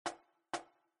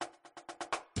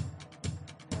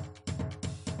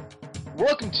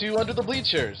Welcome to Under the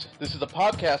Bleachers. This is a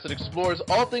podcast that explores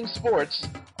all things sports,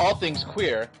 all things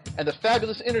queer, and the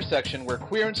fabulous intersection where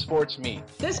queer and sports meet.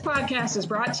 This podcast is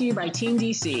brought to you by Team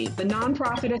DC, the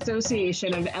nonprofit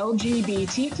association of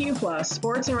LGBTQ+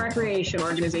 sports and recreation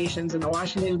organizations in the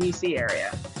Washington, D.C.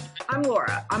 area. I'm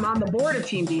Laura. I'm on the board of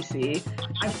Team DC.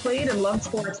 I've played and loved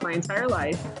sports my entire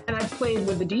life, and I've played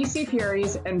with the DC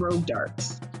Furies and Rogue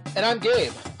Darts. And I'm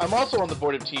Gabe. I'm also on the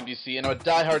board of Team DC, and I'm a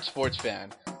diehard sports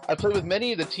fan. I play with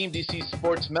many of the Team DC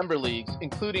sports member leagues,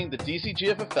 including the DC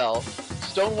GFFL,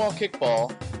 Stonewall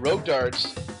Kickball, Rogue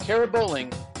Darts, Cara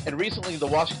Bowling, and recently the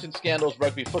Washington Scandals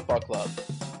Rugby Football Club.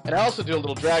 And I also do a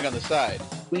little drag on the side.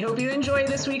 We hope you enjoy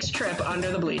this week's trip under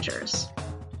the bleachers.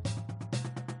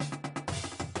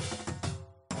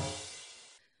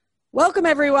 Welcome,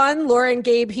 everyone. Laura and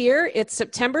Gabe here. It's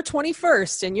September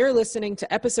 21st, and you're listening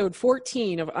to episode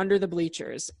 14 of Under the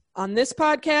Bleachers. On this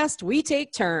podcast, we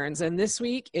take turns, and this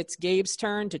week, it's Gabe's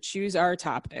turn to choose our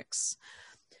topics.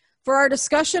 For our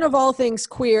discussion of all things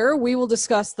queer, we will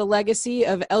discuss the legacy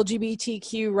of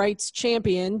LGBTQ rights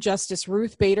champion Justice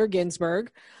Ruth Bader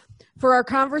Ginsburg. For our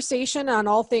conversation on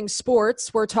all things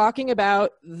sports, we're talking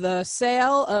about the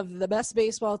sale of the best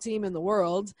baseball team in the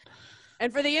world.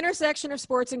 And for the intersection of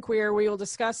sports and queer, we will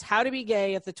discuss how to be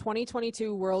gay at the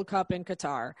 2022 World Cup in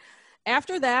Qatar.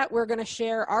 After that, we're going to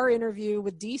share our interview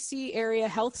with DC Area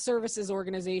Health Services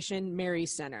Organization, Mary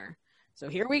Center. So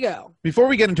here we go. Before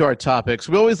we get into our topics,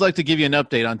 we always like to give you an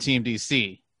update on Team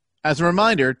DC. As a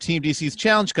reminder, Team DC's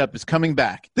Challenge Cup is coming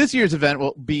back. This year's event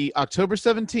will be October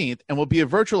 17th and will be a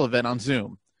virtual event on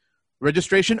Zoom.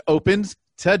 Registration opens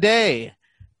today.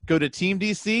 Go to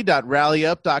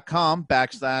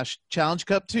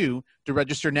teamdc.rallyup.com/challengecup2 to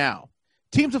register now.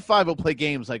 Teams of 5 will play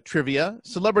games like trivia,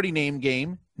 celebrity name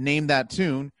game, name that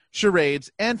tune, charades,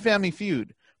 and family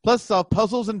feud, plus solve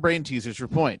puzzles and brain teasers for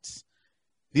points.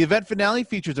 The event finale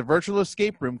features a virtual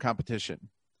escape room competition.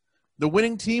 The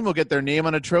winning team will get their name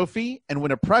on a trophy and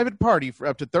win a private party for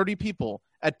up to 30 people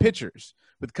at Pitchers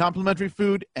with complimentary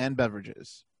food and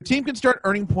beverages. Your team can start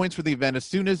earning points for the event as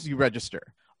soon as you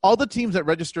register. All the teams that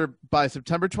register by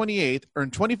September 28th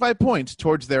earn 25 points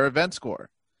towards their event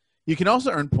score. You can also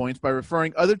earn points by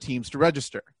referring other teams to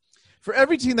register. For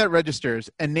every team that registers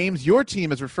and names your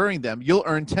team as referring them, you'll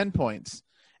earn 10 points,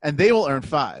 and they will earn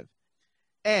 5.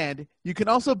 And you can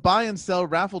also buy and sell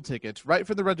raffle tickets right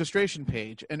from the registration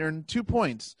page and earn 2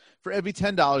 points for every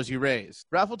 $10 you raise.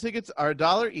 Raffle tickets are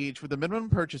 $1 each with a minimum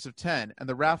purchase of 10, and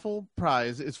the raffle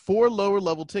prize is 4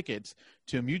 lower-level tickets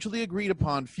to a mutually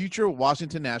agreed-upon future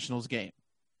Washington Nationals game.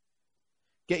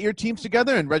 Get your teams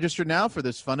together and register now for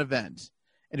this fun event.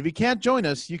 And if you can't join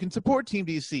us, you can support Team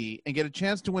DC and get a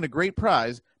chance to win a great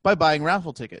prize by buying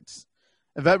raffle tickets.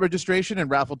 Event registration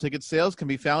and raffle ticket sales can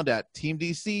be found at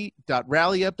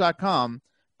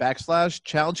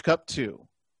teamdc.rallyup.com/challengecup2.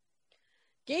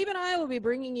 Gabe and I will be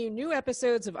bringing you new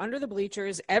episodes of Under the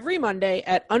Bleachers every Monday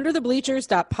at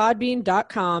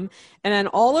underthebleachers.podbean.com and on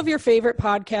all of your favorite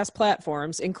podcast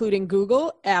platforms, including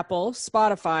Google, Apple,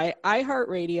 Spotify,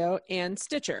 iHeartRadio, and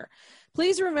Stitcher.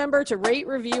 Please remember to rate,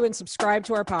 review, and subscribe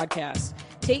to our podcast.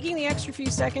 Taking the extra few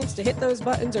seconds to hit those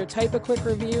buttons or type a quick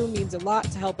review means a lot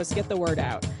to help us get the word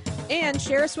out. And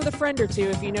share us with a friend or two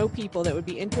if you know people that would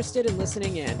be interested in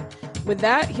listening in. With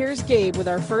that, here's Gabe with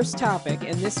our first topic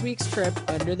in this week's trip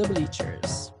under the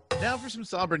bleachers. Now for some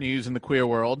somber news in the queer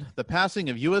world, the passing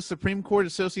of U.S. Supreme Court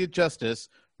Associate Justice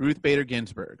Ruth Bader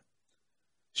Ginsburg.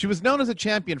 She was known as a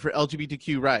champion for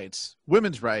LGBTQ rights,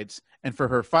 women's rights, and for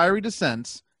her fiery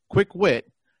dissents, quick wit,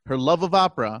 her love of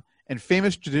opera, and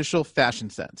famous judicial fashion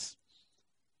sense.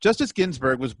 Justice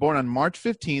Ginsburg was born on March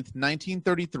 15,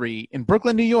 1933, in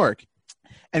Brooklyn, New York,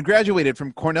 and graduated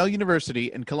from Cornell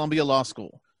University and Columbia Law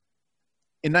School.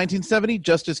 In 1970,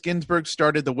 Justice Ginsburg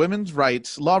started the Women's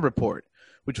Rights Law Report,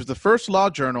 which was the first law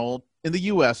journal in the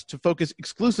U.S. to focus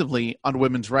exclusively on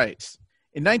women's rights.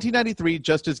 In 1993,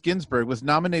 Justice Ginsburg was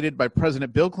nominated by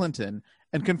President Bill Clinton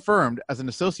and confirmed as an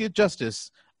Associate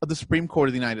Justice of the Supreme Court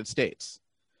of the United States.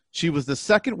 She was the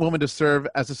second woman to serve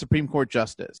as a Supreme Court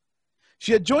Justice.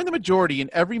 She had joined the majority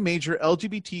in every major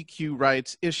LGBTQ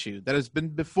rights issue that has been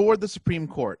before the Supreme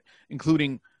Court,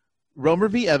 including Romer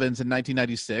v. Evans in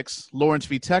 1996, Lawrence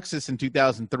v. Texas in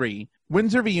 2003,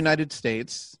 Windsor v. United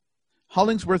States,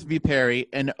 Hollingsworth v. Perry,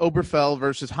 and Obergefell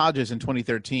v. Hodges in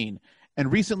 2013,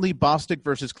 and recently Bostick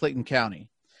v. Clayton County.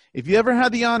 If you ever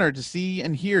had the honor to see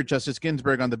and hear Justice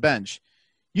Ginsburg on the bench,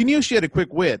 you knew she had a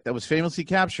quick wit that was famously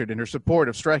captured in her support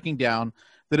of striking down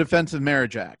the Defense of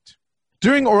Marriage Act.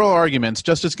 During oral arguments,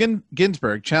 Justice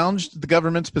Ginsburg challenged the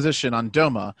government's position on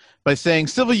DOMA by saying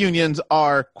civil unions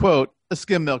are, quote, a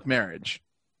skim milk marriage.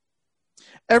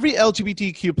 Every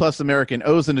LGBTQ plus American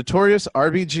owes the notorious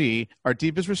RBG our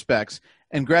deepest respects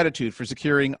and gratitude for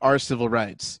securing our civil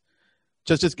rights.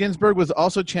 Justice Ginsburg was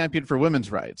also championed for women's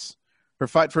rights. Her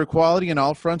fight for equality on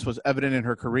all fronts was evident in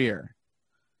her career.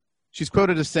 She's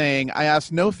quoted as saying, "I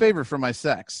ask no favor for my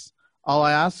sex. All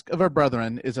I ask of our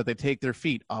brethren is that they take their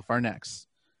feet off our necks.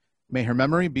 May her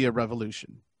memory be a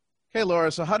revolution." Okay, Laura,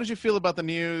 so how did you feel about the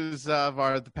news of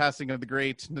the passing of the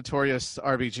great, notorious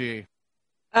RBG?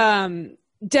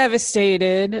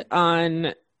 Devastated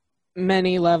on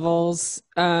many levels.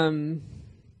 Yeah,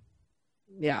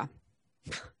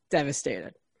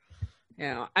 devastated.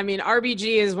 I mean,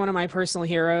 RBG is one of my personal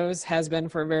heroes, has been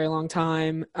for a very long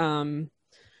time.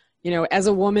 As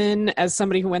a woman, as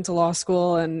somebody who went to law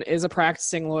school and is a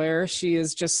practicing lawyer, she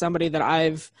is just somebody that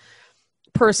I've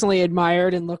personally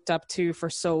admired and looked up to for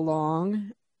so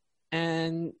long.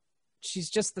 And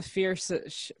she's just the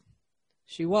fiercest,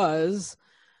 she was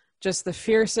just the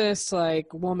fiercest,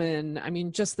 like, woman. I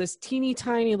mean, just this teeny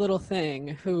tiny little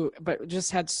thing but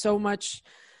just had so much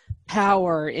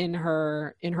power in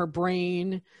her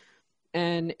brain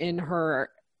and in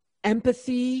her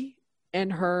empathy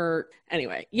and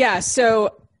anyway. Yeah.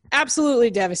 So absolutely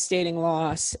devastating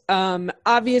loss.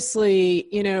 Obviously,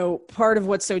 part of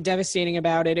what's so devastating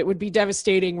about it would be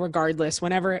devastating regardless.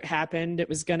 Whenever it happened, it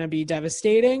was going to be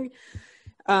devastating.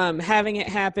 Having it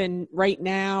happen right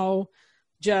now,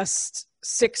 just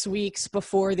 6 weeks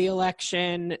before the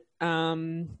election,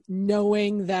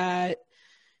 knowing that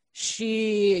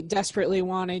she desperately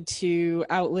wanted to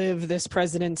outlive this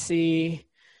presidency,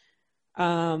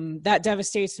 that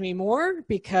devastates me more,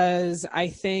 because I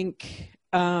think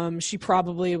she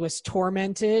probably was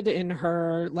tormented in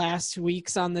her last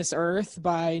weeks on this earth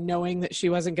by knowing that she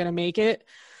wasn't going to make it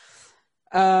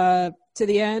to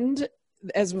the end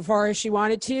as far as she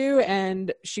wanted to.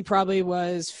 And she probably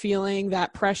was feeling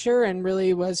that pressure and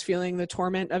really was feeling the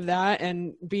torment of that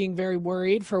and being very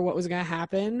worried for what was going to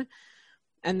happen.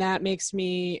 And that makes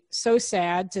me so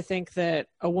sad to think that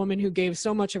a woman who gave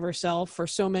so much of herself for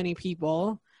so many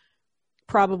people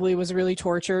probably was really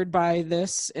tortured by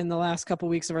this in the last couple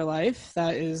weeks of her life.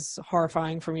 That is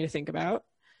horrifying for me to think about.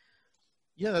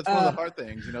 Yeah, that's one of the hard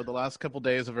things. The last couple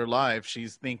days of her life,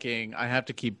 she's thinking, I have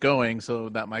to keep going so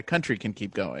that my country can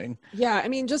keep going. Yeah, I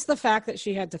mean, just the fact that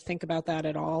she had to think about that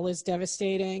at all is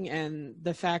devastating. And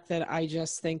the fact that I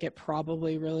just think it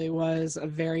probably really was a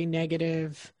very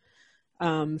negative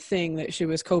thing that she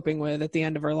was coping with at the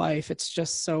end of her life. It's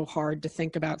just so hard to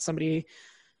think about somebody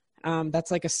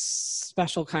that's like a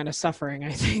special kind of suffering,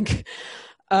 I think.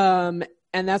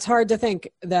 And that's hard to think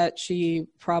that she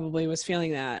probably was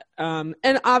feeling that.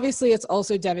 And obviously it's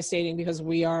also devastating because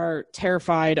we are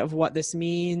terrified of what this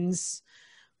means,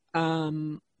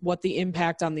 what the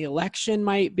impact on the election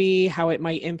might be, how it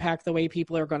might impact the way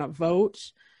people are going to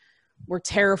vote. We're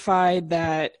terrified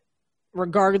that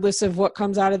regardless of what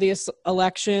comes out of this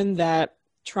election, that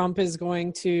Trump is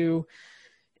going to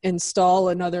install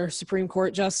another Supreme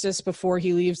Court justice before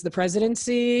he leaves the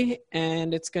presidency,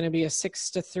 and it's going to be a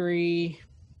 6-3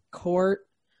 court.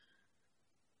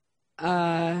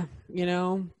 The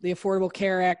Affordable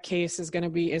Care Act case is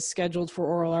scheduled for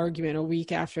oral argument a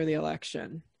week after the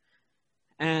election.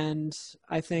 And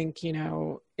I think,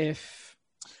 if...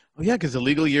 Oh, yeah, because the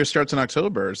legal year starts in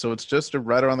October, so it's just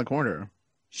right around the corner.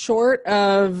 Short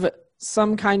of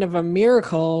some kind of a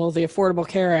miracle, the Affordable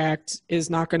Care Act is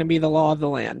not going to be the law of the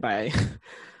land by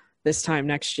this time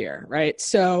next year, right?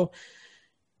 So,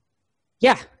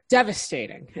 yeah,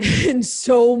 devastating in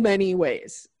so many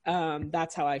ways.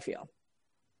 That's how I feel.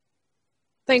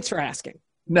 Thanks for asking.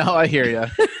 No, I hear you.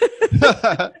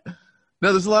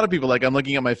 No, there's a lot of people, like, I'm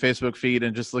looking at my Facebook feed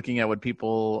and just looking at what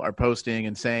people are posting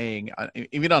and saying,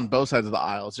 even on both sides of the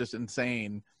aisle. It's just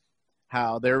insane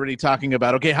how they're already talking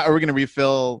about, okay, how are we going to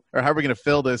fill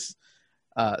this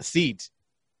seat,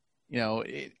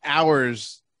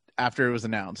 hours after it was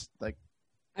announced. Like,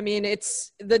 I mean,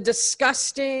 it's the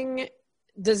disgusting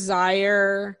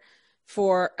desire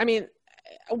for,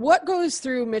 what goes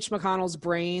through Mitch McConnell's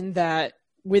brain that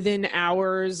within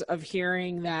hours of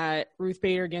hearing that Ruth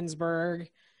Bader Ginsburg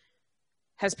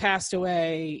has passed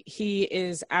away, he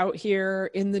is out here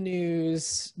in the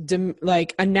news,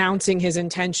 announcing his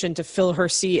intention to fill her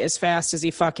seat as fast as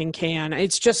he fucking can.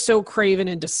 It's just so craven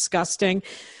and disgusting.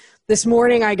 This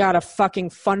morning, I got a fucking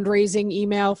fundraising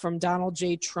email from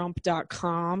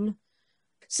DonaldJTrump.com.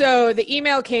 So the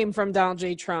email came from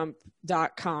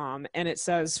DonaldJTrump.com, and it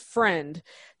says, "Friend,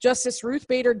 Justice Ruth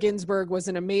Bader Ginsburg was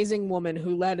an amazing woman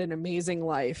who led an amazing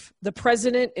life. The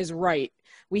president is right.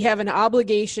 We have an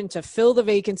obligation to fill the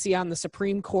vacancy on the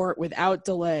Supreme Court without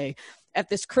delay. At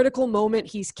this critical moment,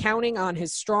 he's counting on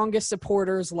his strongest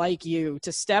supporters like you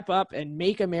to step up and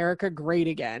make America great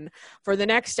again. For the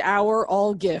next hour,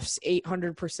 all gifts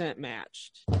 800%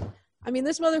 matched. I mean,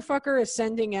 this motherfucker is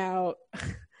sending out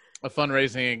a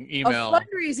fundraising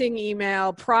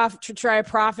email. To try to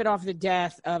profit off the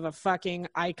death of a fucking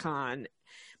icon.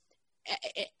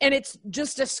 And it's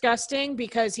just disgusting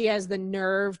because he has the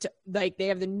nerve to, like, they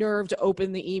have the nerve to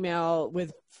open the email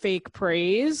with fake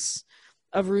praise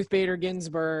of Ruth Bader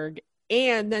Ginsburg,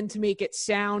 and then to make it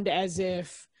sound as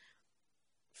if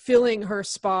filling her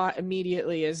spot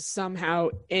immediately is somehow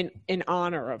in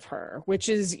honor of her, which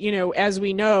is, you know, as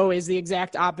we know, is the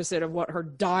exact opposite of what her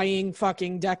dying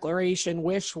fucking declaration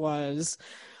wish was.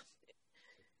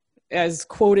 As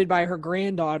quoted by her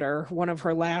granddaughter, one of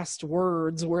her last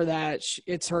words were that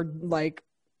it's her like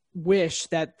wish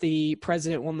that the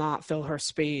president will not fill her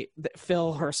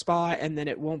spot, and then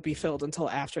it won't be filled until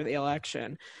after the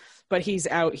election. But he's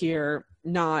out here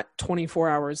not 24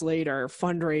 hours later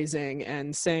fundraising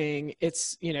and saying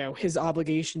it's, you know, his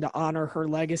obligation to honor her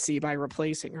legacy by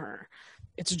replacing her.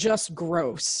 It's just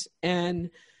gross. And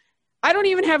I don't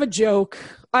even have a joke.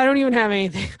 I don't even have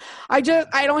anything. I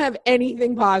don't have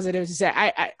anything positive to say.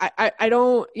 I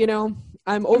don't, you know,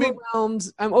 I'm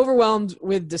overwhelmed. I'm overwhelmed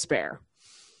with despair.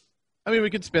 I mean, we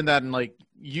could spin that and like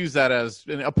use that as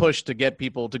a push to get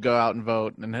people to go out and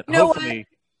vote, and hopefully.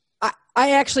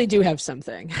 I actually do have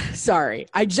something. Sorry,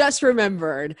 I just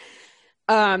remembered.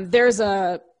 I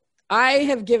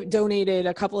have donated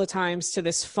a couple of times to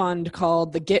this fund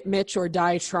called the Get Mitch or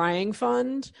Die Trying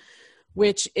Fund,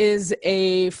 which is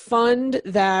a fund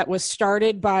that was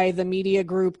started by the media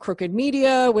group Crooked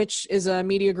Media, which is a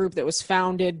media group that was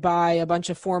founded by a bunch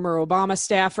of former Obama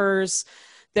staffers.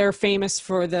 They're famous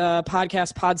for the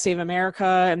podcast Pod Save America,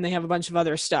 and they have a bunch of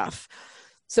other stuff.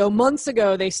 So months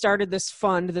ago, they started this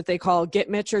fund that they call Get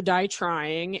Mitch or Die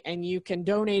Trying, and you can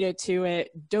donate to it.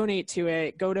 Go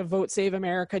to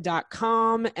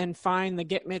votesaveamerica.com and find the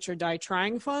Get Mitch or Die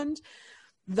Trying Fund.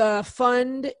 The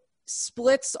fund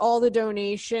splits all the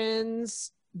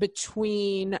donations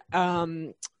between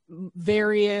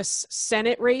various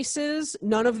Senate races.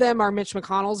 None of them are Mitch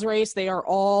McConnell's race. They are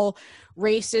all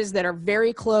races that are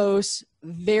very close,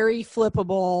 very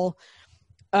flippable.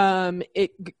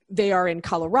 They are in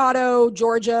Colorado,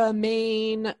 Georgia,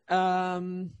 Maine,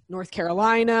 North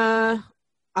Carolina.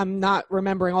 I'm not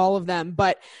remembering all of them,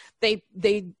 but they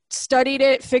studied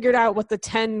it, figured out what the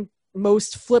 10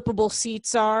 most flippable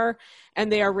seats are,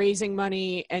 and they are raising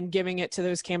money and giving it to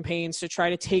those campaigns to try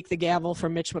to take the gavel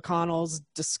from Mitch McConnell's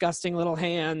disgusting little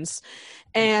hands.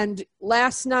 And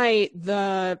last night,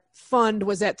 the fund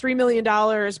was at $3 million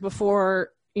before,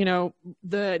 you know,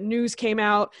 the news came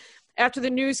out. After the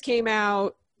news came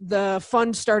out, the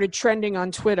fund started trending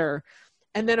on Twitter,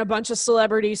 and then a bunch of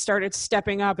celebrities started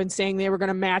stepping up and saying they were going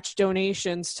to match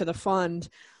donations to the fund.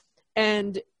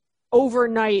 And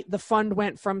overnight, the fund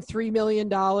went from $3 million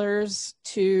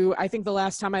to, I think the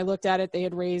last time I looked at it, they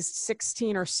had raised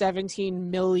 $16 or $17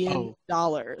 million.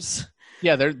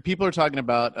 Yeah, people are talking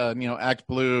about, Act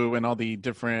Blue and all the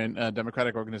different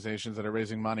Democratic organizations that are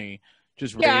raising money.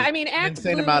 An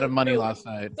insane amount of money last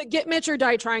night. The Get Mitch or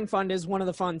Die Trying Fund is one of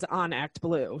the funds on Act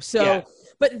Blue. So, yeah.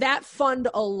 But that fund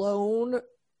alone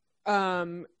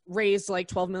raised like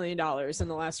 $12 million in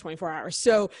the last 24 hours.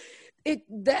 So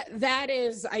that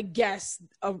is, I guess,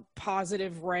 a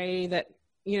positive ray that,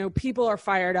 you know, people are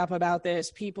fired up about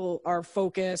this. People are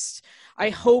focused.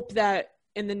 I hope that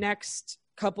in the next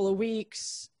couple of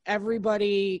weeks,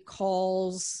 everybody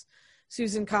calls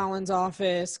Susan Collins'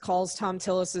 office, calls Tom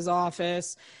Tillis's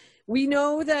office. We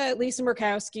know that Lisa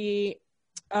Murkowski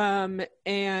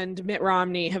and Mitt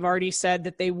Romney have already said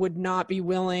that they would not be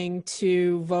willing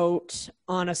to vote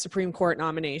on a Supreme Court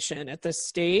nomination at this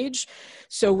stage.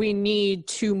 So we need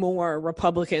 2 more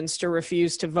Republicans to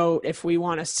refuse to vote if we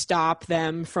want to stop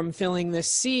them from filling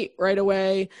this seat right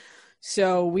away.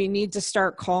 So we need to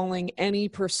start calling any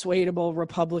persuadable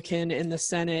Republican in the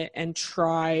Senate and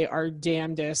try our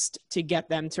damnedest to get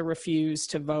them to refuse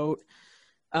to vote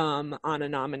on a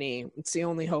nominee. It's the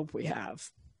only hope we have.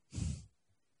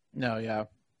 No, yeah.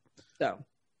 So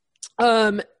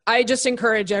I just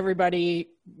encourage everybody,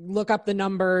 look up the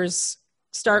numbers,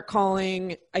 start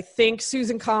calling. I think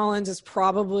Susan Collins is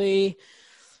probably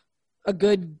a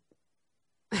good...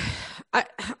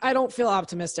 I don't feel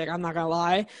optimistic, I'm not going to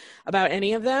lie, about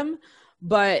any of them.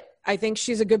 but I think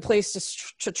she's a good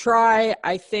place to try.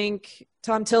 I think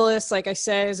Tom Tillis, like I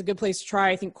said, is a good place to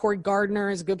try. I think Corey Gardner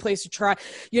is a good place to try.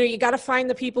 You got to find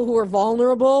the people who are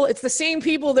vulnerable. It's the same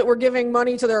people that were giving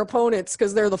money to their opponents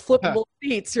because they're the flippable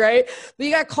seats, right? But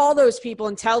you got to call those people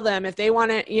and tell them if they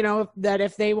want to, that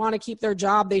if they want to keep their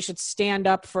job, they should stand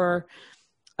up for,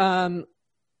 for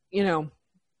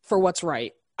what's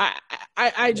right.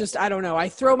 I don't know. I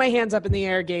throw my hands up in the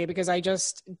air, Gabe, because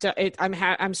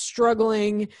I'm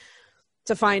struggling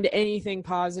to find anything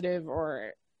positive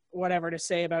or whatever to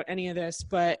say about any of this,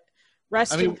 but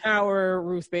rest in power,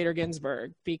 Ruth Bader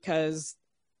Ginsburg, because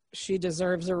she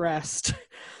deserves a rest.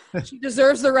 She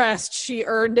deserves the rest. She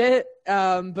earned it.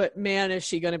 But man, is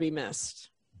she going to be missed.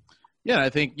 Yeah. I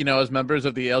think, as members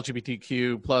of the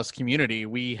LGBTQ plus community,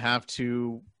 we have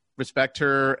to respect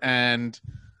her and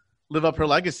live up her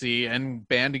legacy and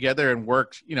band together and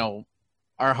work,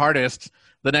 our hardest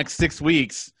the next 6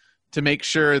 weeks to make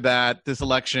sure that this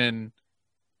election,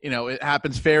 it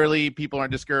happens fairly. People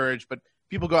aren't discouraged, but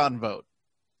people go out and vote.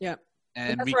 Yeah.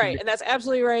 And that's right. And that's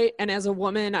absolutely right. And as a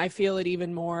woman, I feel it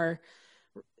even more.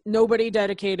 Nobody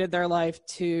dedicated their life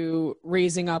to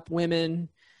raising up women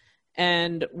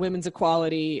and women's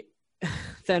equality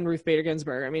than Ruth Bader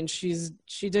Ginsburg. I mean,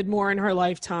 she did more in her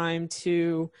lifetime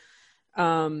to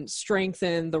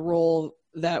strengthen the role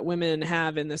that women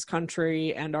have in this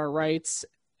country and our rights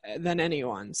than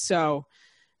anyone. So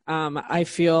I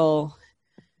feel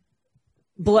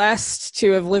blessed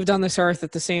to have lived on this earth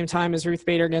at the same time as Ruth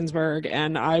Bader Ginsburg,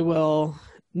 and I will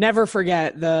never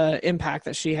forget the impact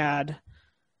that she had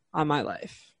on my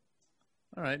life.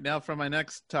 All right, now for my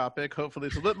next topic. Hopefully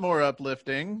it's a bit more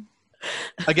uplifting.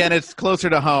 Again, it's closer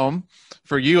to home,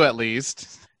 for you at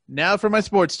least. Now for my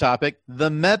sports topic. The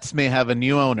Mets may have a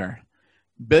new owner.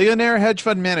 Billionaire hedge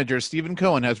fund manager Stephen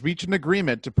Cohen has reached an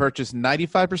agreement to purchase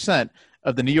 95%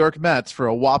 of the New York Mets for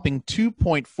a whopping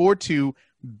 $2.42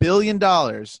 billion,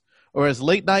 or as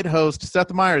late-night host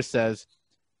Seth Meyers says,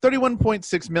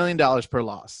 $31.6 million per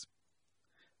loss.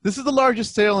 This is the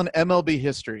largest sale in MLB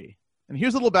history. And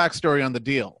here's a little backstory on the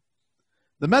deal.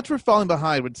 The Mets were falling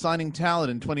behind with signing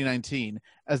talent in 2019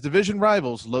 as division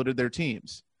rivals loaded their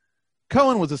teams.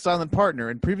 Cohen was a silent partner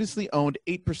and previously owned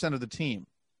 8% of the team.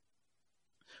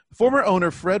 Former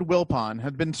owner Fred Wilpon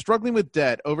had been struggling with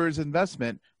debt over his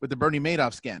investment with the Bernie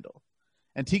Madoff scandal.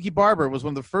 And Tiki Barber was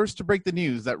one of the first to break the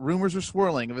news that rumors were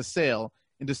swirling of a sale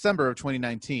in December of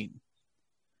 2019.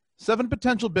 7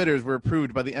 potential bidders were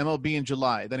approved by the MLB in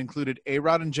July that included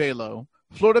A-Rod and J-Lo,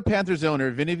 Florida Panthers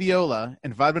owner Vinny Viola,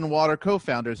 and Vitamin Water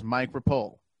co-founders Mike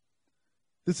Rapole.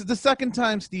 This is the second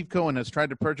time Steve Cohen has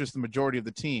tried to purchase the majority of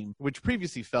the team, which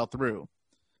previously fell through.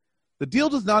 The deal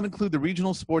does not include the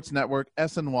regional sports network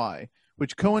SNY,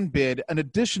 which Cohen bid an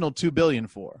additional $2 billion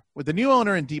for. With the new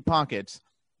owner in deep pockets,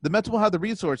 the Mets will have the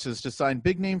resources to sign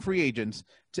big-name free agents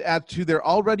to add to their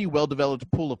already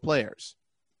well-developed pool of players.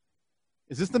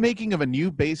 Is this the making of a new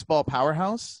baseball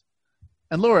powerhouse?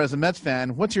 And Laura, as a Mets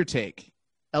fan, what's your take?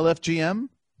 LFGM?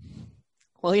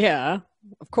 Well, yeah,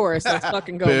 of course. Let's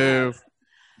fucking go. Boo.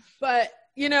 But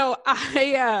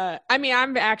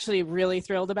I'm actually really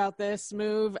thrilled about this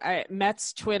move.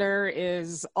 Mets Twitter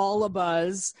is all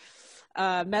abuzz.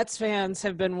 Mets fans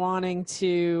have been wanting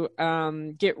to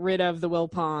get rid of the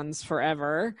Wilpons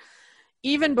forever.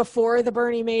 Even before the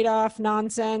Bernie Madoff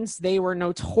nonsense, they were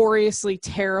notoriously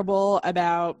terrible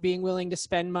about being willing to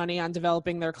spend money on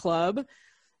developing their club.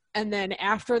 And then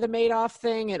after the Madoff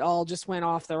thing, it all just went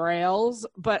off the rails.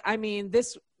 But I mean,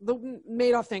 the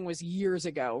Madoff thing was years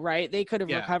ago, right? They could have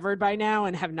recovered by now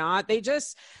and have not. They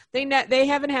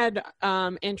haven't had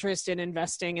interest in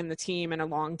investing in the team in a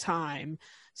long time.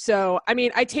 So, I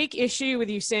mean, I take issue with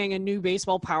you saying a new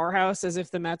baseball powerhouse as if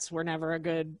the Mets were never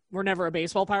a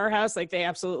baseball powerhouse. Like they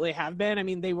absolutely have been. I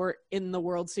mean, they were in the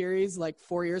World Series like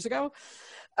 4 years ago.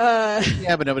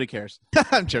 Yeah, but nobody cares.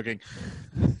 I'm joking.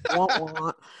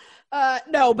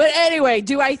 No, but anyway,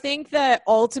 do I think that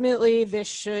ultimately this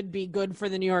should be good for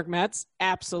the New York Mets?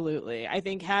 Absolutely. I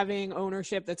think having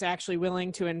ownership that's actually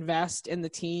willing to invest in the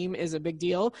team is a big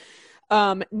deal.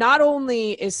 Not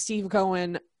only is Steve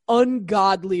Cohen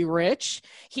ungodly rich,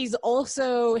 he's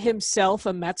also himself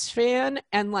a Mets fan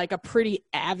and like a pretty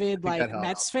avid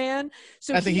Mets fan.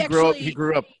 So I think he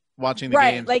grew up watching the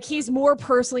games. Like he's more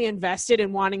personally invested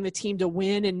in wanting the team to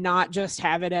win and not just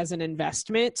have it as an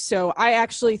investment. So I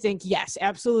actually think, yes,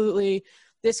 absolutely.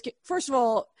 First of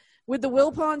all, with the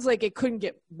Wilpons, like it couldn't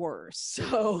get worse.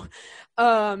 So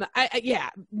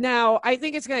now I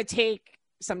think it's going to take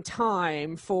some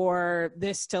time for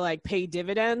this to like pay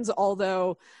dividends.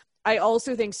 Although I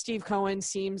also think Steve Cohen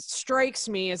strikes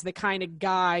me as the kind of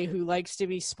guy who likes to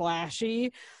be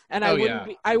splashy. And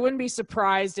I wouldn't be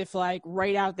surprised if, like,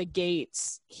 right out the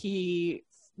gates, he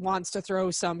wants to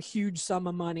throw some huge sum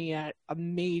of money at a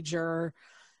major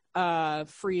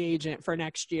free agent for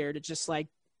next year to just, like,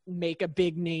 make a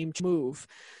big name move.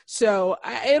 So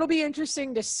it'll be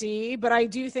interesting to see, but I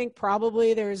do think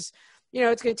probably there's,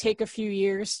 it's going to take a few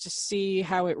years to see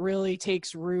how it really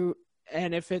takes root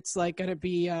and if it's, like, going to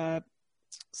be a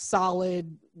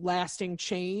solid lasting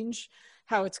change,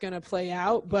 how it's going to play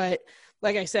out. But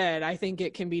like I said, I think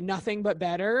it can be nothing but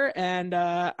better, and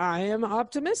I am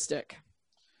optimistic.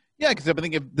 Yeah, because I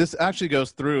think if this actually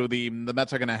goes through, the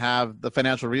Mets are going to have the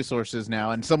financial resources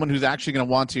now, and someone who's actually going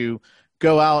to want to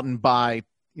go out and buy,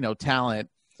 talent.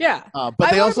 Yeah,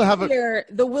 but they also have the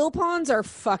Wilpons are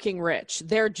fucking rich.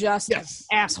 They're just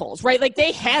assholes, right? Like,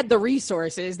 they had the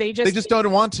resources, they just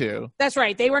don't want to. That's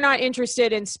right. They were not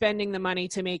interested in spending the money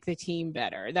to make the team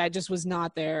better. That just was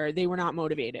not there. They were not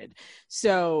motivated.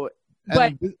 So,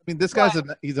 this guy's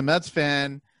he's a Mets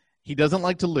fan. He doesn't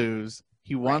like to lose.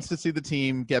 He wants to see the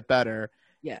team get better.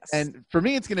 Yes. And for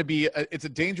me, it's going to be it's a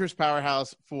dangerous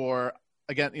powerhouse for,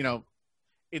 again,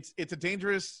 it's a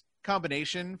dangerous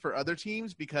combination for other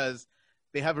teams because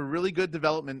they have a really good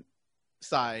development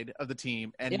side of the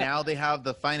team, and now they have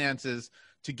the finances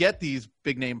to get these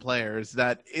big name players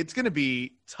that it's going to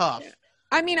be tough.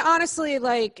 I mean, honestly,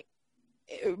 like,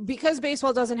 because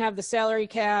baseball doesn't have the salary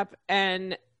cap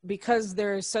and because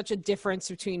there's such a difference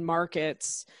between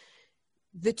markets,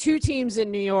 the two teams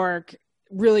in New York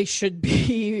really should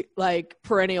be, like,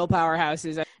 perennial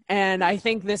powerhouses. And I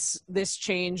think this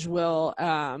change will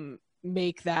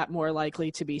make that more likely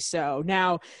to be so.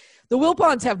 Now, the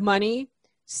Wilpons have money.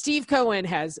 Steve Cohen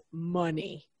has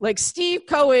money. Like, Steve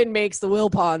Cohen makes the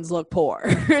Wilpons look poor.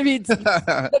 I mean,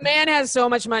 the man has so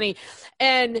much money.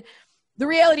 And the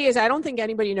reality is, I don't think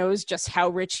anybody knows just how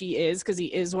rich he is because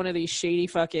he is one of these shady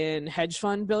fucking hedge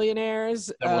fund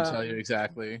billionaires. I will tell you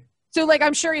exactly. So, like,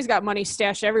 I'm sure he's got money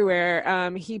stashed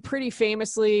everywhere. He pretty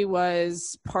famously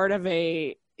was part of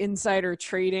a insider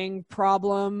trading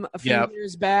problem a few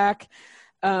years back,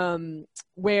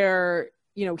 where,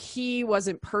 he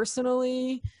wasn't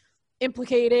personally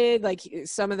implicated. Like,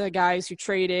 some of the guys who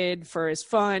traded for his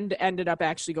fund ended up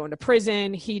actually going to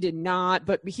prison. He did not,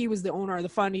 but he was the owner of the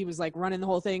fund. He was, like, running the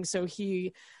whole thing. So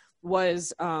he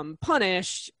was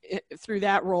punished through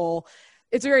that role.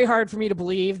 It's very hard for me to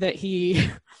believe that he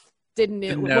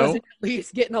wasn't at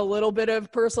least getting a little bit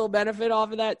of personal benefit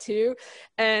off of that too.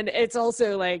 And it's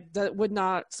also, like, that would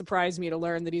not surprise me to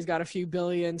learn that he's got a few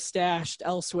billion stashed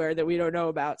elsewhere that we don't know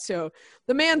about. So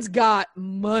the man's got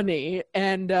money,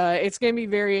 and it's going to be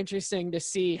very interesting to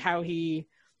see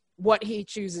what he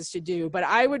chooses to do. But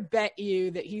I would bet you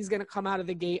that he's going to come out of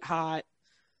the gate hot,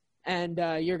 and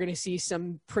you're going to see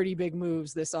some pretty big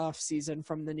moves this offseason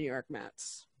from the New York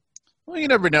Mets. Well, you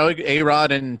never know.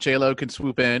 A-Rod and J-Lo can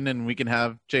swoop in, and we can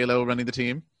have J-Lo running the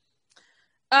team.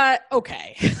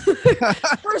 Okay.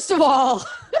 First of all,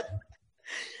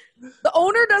 the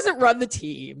owner doesn't run the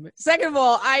team. Second of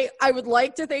all, I would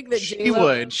like to think that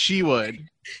She would.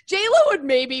 J-Lo would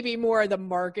maybe be more the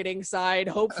marketing side.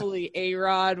 Hopefully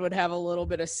A-Rod would have a little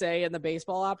bit of say in the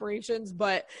baseball operations.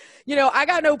 But, I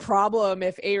got no problem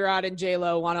if A-Rod and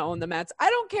J-Lo want to own the Mets. I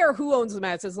don't care who owns the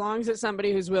Mets as long as it's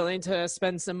somebody who's willing to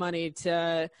spend some money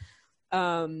to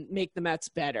make the Mets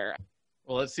better.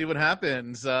 Well, let's see what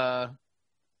happens.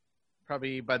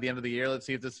 Probably by the end of the year, let's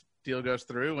see if this deal goes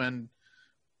through. And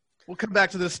we'll come back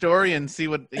to this story and see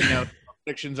what,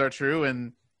 predictions are true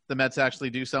and the Mets actually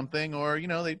do something, or,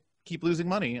 they keep losing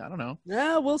money. I don't know.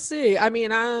 Yeah, we'll see. I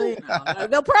mean,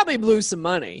 they'll probably lose some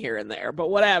money here and there, but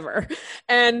whatever.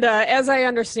 And as I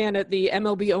understand it, the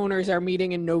MLB owners are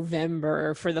meeting in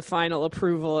November for the final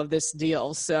approval of this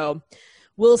deal. So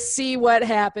we'll see what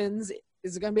happens.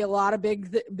 There's going to be a lot of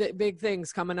big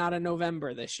things coming out of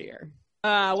November this year.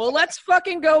 Well, let's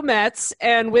fucking go Mets.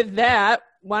 And with that,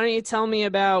 why don't you tell me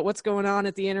about what's going on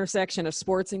at the intersection of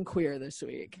sports and queer this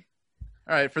week?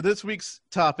 All right, for this week's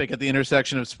topic at the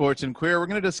intersection of sports and queer, we're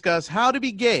going to discuss how to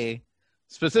be gay,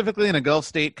 specifically in a Gulf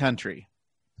state country.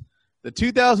 The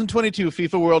 2022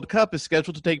 FIFA World Cup is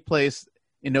scheduled to take place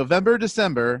in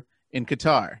November-December in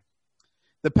Qatar.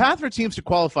 The path for teams to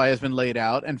qualify has been laid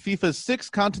out, and FIFA's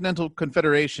 6 continental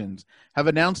confederations have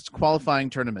announced qualifying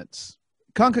tournaments.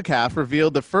 CONCACAF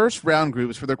revealed the first round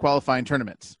groups for their qualifying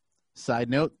tournaments. Side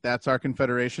note, that's our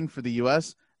confederation for the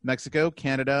U.S., Mexico,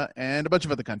 Canada, and a bunch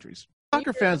of other countries.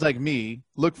 Soccer fans like me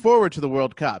look forward to the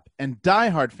World Cup, and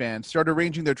diehard fans start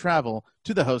arranging their travel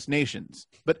to the host nations.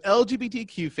 But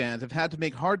LGBTQ fans have had to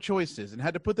make hard choices and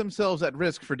had to put themselves at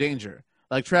risk for danger,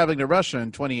 like traveling to Russia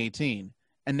in 2018,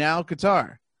 and now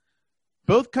Qatar.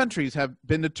 Both countries have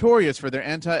been notorious for their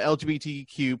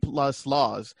anti-LGBTQ plus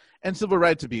laws and civil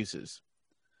rights abuses.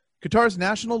 Qatar's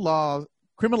national law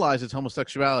criminalizes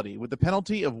homosexuality with the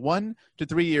penalty of 1 to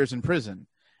 3 years in prison,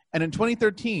 and in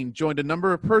 2013 joined a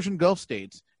number of Persian Gulf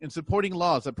states in supporting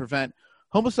laws that prevent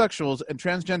homosexuals and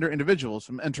transgender individuals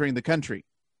from entering the country.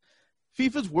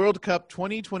 FIFA's World Cup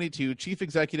 2022 chief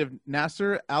executive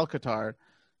Nasser Al-Khattaar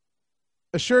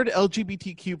assured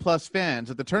LGBTQ plus fans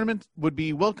that the tournament would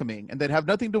be welcoming and they'd have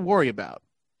nothing to worry about.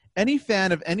 Any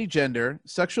fan of any gender,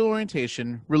 sexual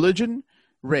orientation, religion,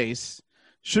 race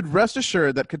should rest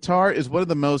assured that Qatar is one of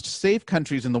the most safe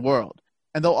countries in the world,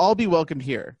 and they'll all be welcomed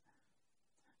here.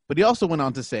 But he also went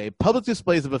on to say, public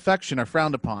displays of affection are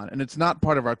frowned upon, and it's not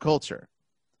part of our culture.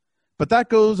 But that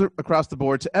goes across the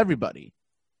board to everybody.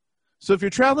 So if you're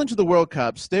traveling to the World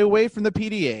Cup, stay away from the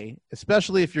PDA,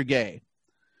 especially if you're gay.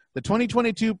 The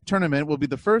 2022 tournament will be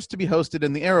the first to be hosted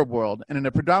in the Arab world and in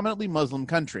a predominantly Muslim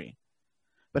country.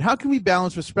 But how can we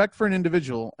balance respect for an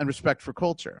individual and respect for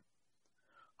culture?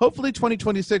 Hopefully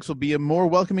 2026 will be a more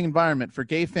welcoming environment for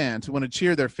gay fans who want to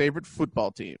cheer their favorite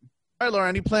football team. All right, Laura,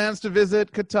 any plans to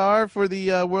visit Qatar for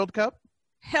the World Cup?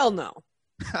 Hell no.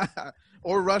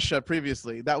 Or Russia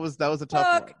previously. That was a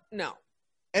tough one. No.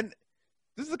 And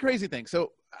this is the crazy thing.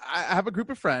 So I have a group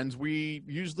of friends. We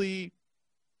usually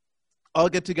all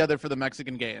get together for the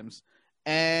Mexican games.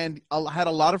 And I had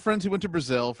a lot of friends who went to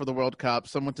Brazil for the World Cup.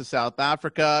 Some went to South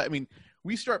Africa. I mean,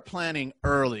 we start planning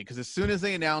early because as soon as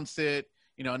they announce it,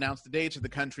 announce the dates of the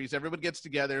countries, everybody gets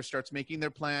together, starts making their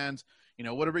plans.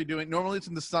 What are we doing? Normally it's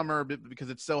in the summer, but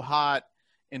because it's so hot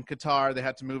in Qatar, they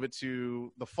had to move it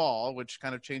to the fall, which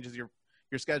kind of changes your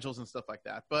schedules and stuff like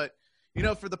that. But,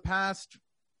 for the past,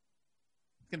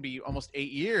 it's going to be almost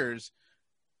 8 years,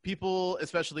 people,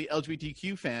 especially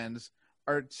LGBTQ fans,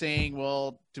 are saying,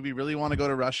 well, do we really want to go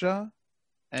to Russia?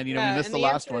 And, we missed the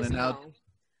last one. And now,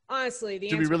 honestly,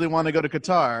 do we really want to go to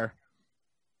Qatar?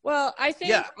 Well, I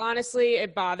think, honestly,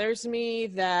 it bothers me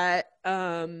that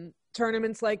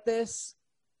tournaments like this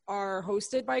are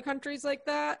hosted by countries like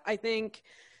that. I think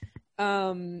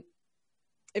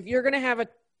if you're going to have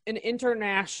an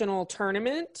international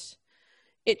tournament,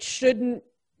 it shouldn't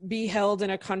be held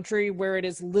in a country where it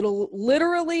is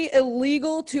literally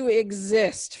illegal to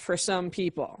exist for some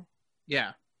people.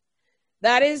 Yeah.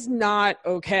 That is not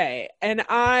okay. And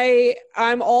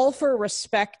I'm all for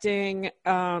respecting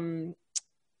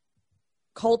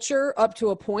culture up to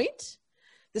a point,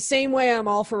 the same way I'm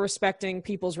all for respecting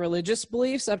people's religious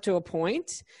beliefs up to a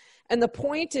point. And the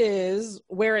point is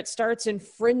where it starts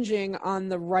infringing on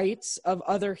the rights of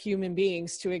other human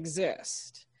beings to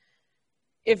exist.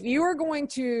 If you are going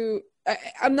to,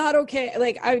 I'm not okay.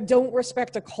 Like, I don't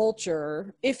respect a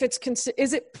culture. If it's,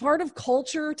 is it part of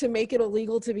culture to make it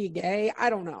illegal to be gay? I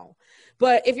don't know.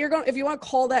 But if you want to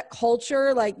call that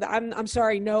culture, like, I'm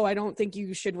sorry, no, I don't think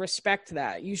you should respect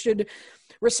that. You should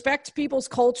respect people's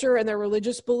culture and their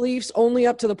religious beliefs only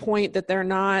up to the point that they're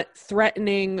not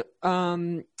threatening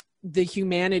the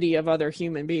humanity of other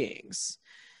human beings.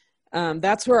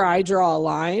 That's where I draw a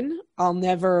line. I'm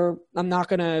not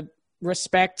going to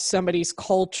respect somebody's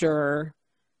culture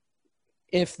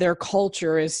if their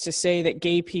culture is to say that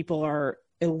gay people are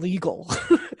illegal.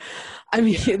 I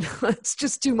mean, it's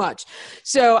just too much.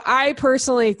 So I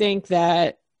personally think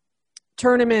that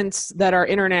tournaments that are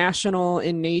international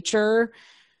in nature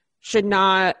should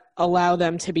not allow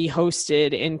them to be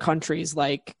hosted in countries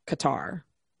like Qatar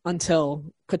until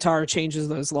Qatar changes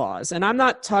those laws. And I'm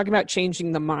not talking about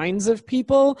changing the minds of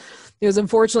people, because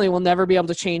unfortunately we'll never be able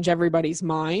to change everybody's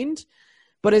mind.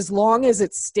 But as long as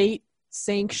it's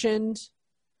state-sanctioned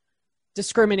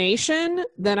discrimination,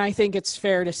 then I think it's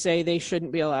fair to say they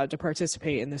shouldn't be allowed to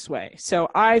participate in this way. So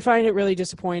I find it really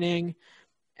disappointing.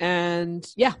 And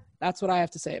yeah, that's what I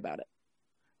have to say about it.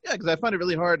 Yeah, because I find it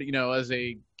really hard, as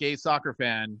a gay soccer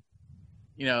fan,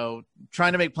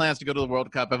 trying to make plans to go to the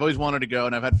World Cup. I've always wanted to go,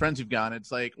 and I've had friends who've gone.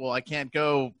 It's like, well, I can't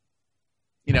go,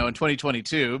 in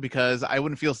 2022 because I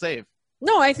wouldn't feel safe.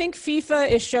 No, I think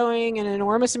FIFA is showing an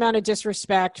enormous amount of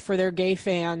disrespect for their gay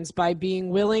fans by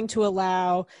being willing to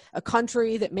allow a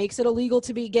country that makes it illegal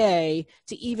to be gay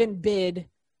to even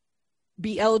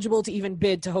be eligible to even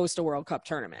bid to host a World Cup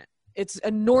tournament. It's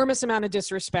enormous amount of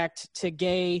disrespect to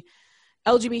gay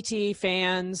LGBT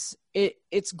fans.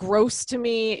 It's gross to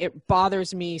me. It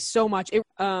bothers me so much.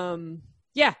 I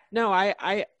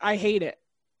hate it.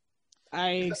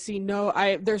 I see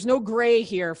there's no gray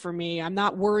here for me. I'm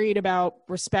not worried about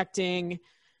respecting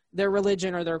their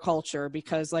religion or their culture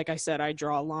because, like I said, I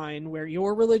draw a line where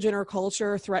your religion or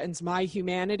culture threatens my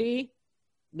humanity.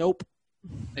 Nope.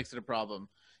 Makes it a problem.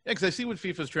 Yeah, because I see what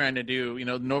FIFA's trying to do.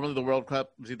 Normally the World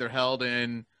Cup was either held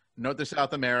in North or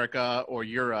South America or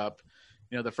Europe.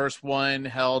 The first one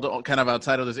held kind of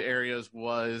outside of those areas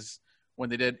was when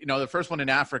they did, the first one in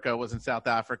Africa was in South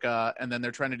Africa. And then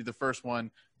they're trying to do the first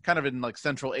one kind of in like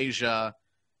Central Asia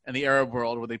and the Arab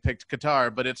world where they picked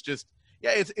Qatar. But it's just,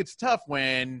 it's tough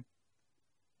when,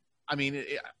 I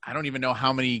don't even know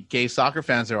how many gay soccer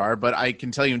fans there are, but I can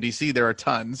tell you in DC, there are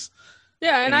tons.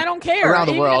 Yeah, and I don't care. Around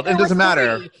the world. It doesn't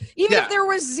matter. Even if there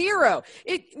was zero.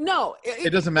 It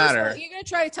doesn't matter. You're going to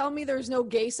try to tell me there's no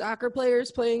gay soccer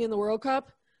players playing in the World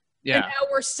Cup? Yeah. And now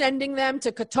we're sending them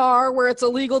to Qatar where it's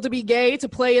illegal to be gay to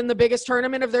play in the biggest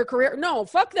tournament of their career? No,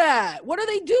 fuck that. What are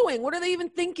they doing? What are they even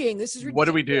thinking? This is ridiculous. What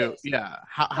do we do? Yeah.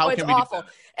 How can we awful. do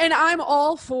that? And I'm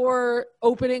all for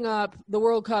opening up the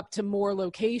World Cup to more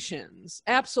locations.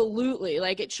 Absolutely.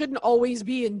 Like, it shouldn't always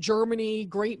be in Germany,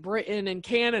 Great Britain, and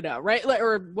Canada, right?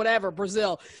 Or whatever,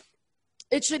 Brazil.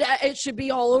 It should be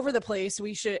all over the place.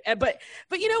 We should, but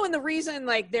and the reason,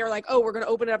 like, they're like, oh, we're going to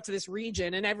open it up to this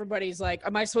region, and everybody's like,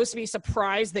 am I supposed to be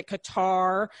surprised that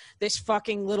Qatar, this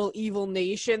fucking little evil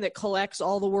nation that collects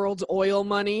all the world's oil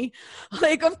money,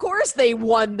 like, of course they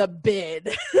won the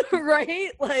bid,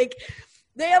 right? Like,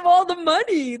 they have all the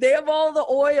money, they have all the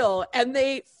oil, and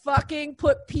they fucking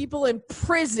put people in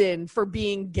prison for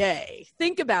being gay.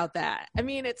 Think about that. I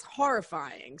mean, it's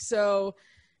horrifying. So.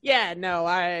 Yeah, no,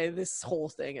 this whole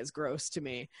thing is gross to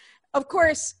me. Of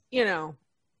course,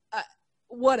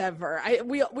 whatever.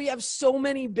 We have so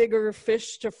many bigger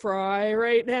fish to fry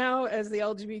right now as the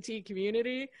LGBT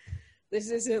community.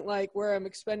 This isn't like where I'm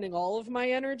expending all of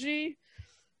my energy.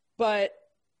 But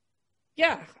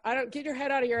yeah, get your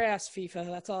head out of your ass, FIFA.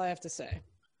 That's all I have to say.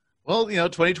 Well,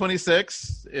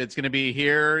 2026, it's going to be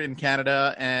here in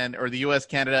Canada or the US,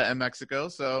 Canada, and Mexico.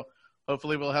 So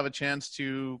hopefully we'll have a chance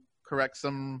to correct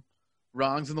some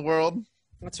wrongs in the world.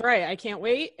 That's right. I can't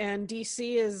wait. And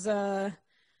DC is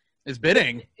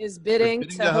bidding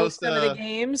to host some of the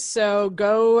games. So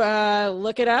go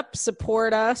look it up,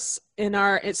 support us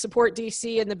support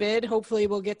DC in the bid. Hopefully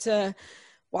we'll get to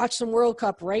watch some World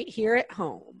Cup right here at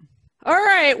home. All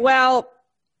right. Well,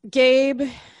 Gabe,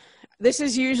 this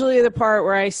is usually the part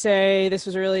where I say this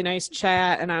was a really nice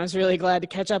chat and I was really glad to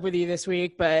catch up with you this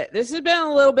week, but this has been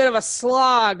a little bit of a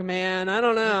slog, man. I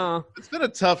don't know. It's been a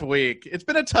tough week. It's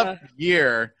been a tough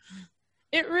year.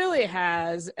 It really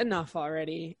has. Enough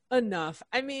already. Enough.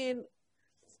 I mean,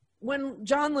 when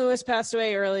John Lewis passed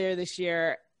away earlier this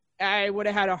year, I would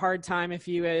have had a hard time if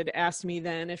you had asked me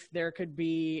then if there could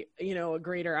be, a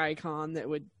greater icon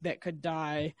that could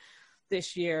die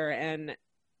this year. And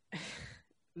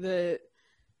the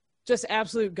just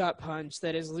absolute gut punch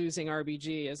that is losing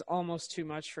RBG is almost too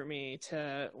much for me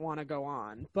to want to go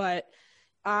on. But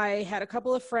I had a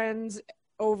couple of friends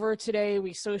over today.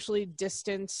 We socially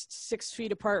distanced 6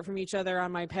 feet apart from each other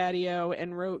on my patio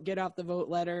and wrote get out the vote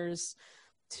letters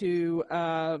to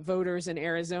voters in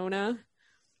Arizona.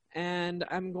 And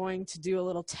I'm going to do a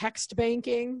little text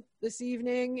banking this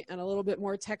evening and a little bit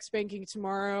more text banking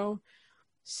tomorrow.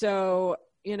 So,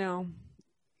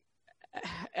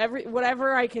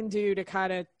 whatever I can do to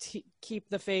kind of keep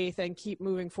the faith and keep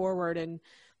moving forward and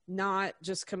not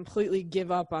just completely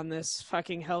give up on this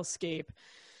fucking hellscape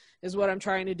is what I'm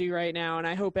trying to do right now. And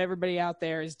I hope everybody out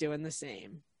there is doing the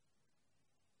same.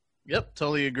 Yep,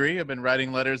 totally agree. I've been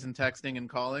writing letters and texting and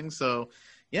calling. So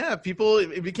yeah, people,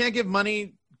 if you can't give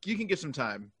money, you can give some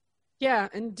time. Yeah.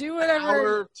 And do whatever. An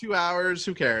hour, 2 hours,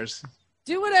 who cares?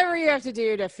 Do whatever you have to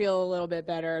do to feel a little bit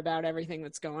better about everything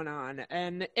that's going on.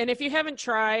 And if you haven't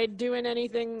tried doing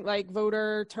anything like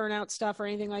voter turnout stuff or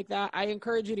anything like that, I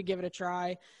encourage you to give it a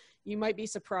try. You might be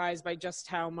surprised by just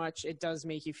how much it does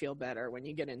make you feel better when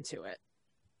you get into it.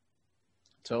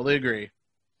 Totally agree.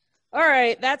 All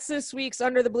right, that's this week's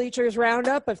Under the Bleachers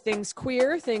roundup of things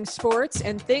queer, things sports,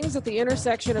 and things at the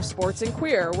intersection of sports and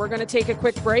queer. We're going to take a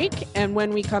quick break, and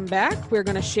when we come back, we're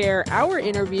going to share our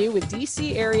interview with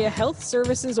DC area health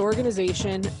services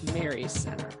organization, Mary's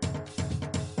Center.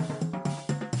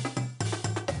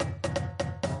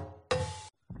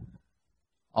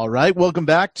 All right, welcome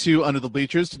back to Under the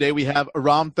Bleachers. Today we have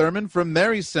Aram Thurman from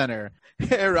Mary's Center.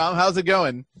 Hey, Aram, how's it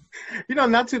going?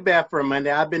 Not too bad for a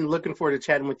Monday. I've been looking forward to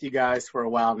chatting with you guys for a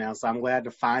while now, so I'm glad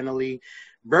to finally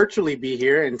virtually be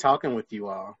here and talking with you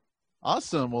all.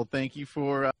 Awesome. Well, thank you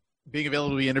for being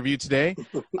available to be interviewed today.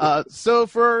 So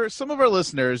for some of our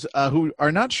listeners who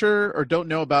are not sure or don't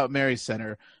know about Mary's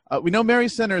Center, we know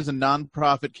Mary's Center is a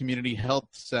nonprofit community health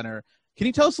center. Can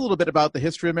you tell us a little bit about the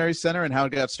history of Mary's Center and how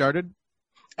it got started?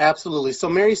 Absolutely. So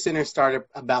Mary Center started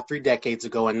about 3 decades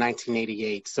ago in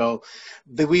 1988. So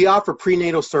we offer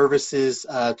prenatal services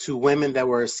to women that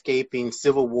were escaping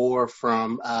civil war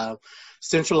from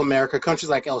Central America, countries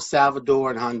like El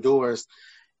Salvador and Honduras.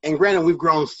 And granted, we've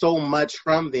grown so much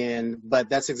from then, but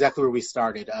that's exactly where we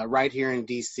started, right here in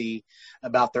D.C.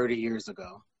 about 30 years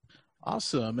ago.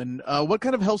 Awesome. And what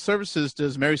kind of health services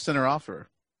does Mary Center offer?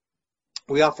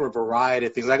 We offer a variety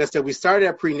of things. Like I said, we started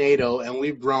at prenatal and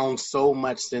we've grown so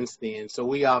much since then. So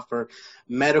we offer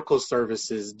medical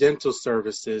services, dental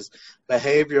services,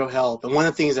 behavioral health. And one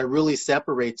of the things that really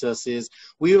separates us is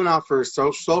we even offer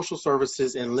social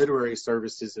services and literary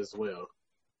services as well.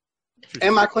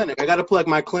 And my clinic. I got to plug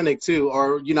my clinic too.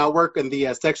 Or, I work in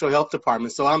the sexual health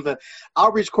department. So I'm the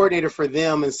outreach coordinator for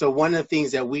them. And so one of the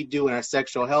things that we do in our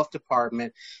sexual health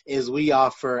department is we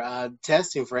offer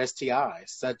testing for STIs,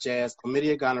 such as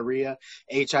chlamydia, gonorrhea,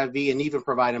 HIV, and even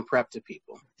providing PrEP to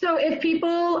people. So if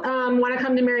people want to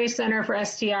come to Mary Center for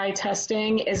STI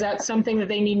testing, is that something that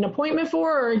they need an appointment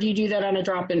for, or do you do that on a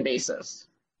drop-in basis?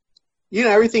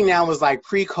 Everything now was like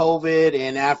pre-COVID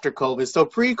and after COVID. So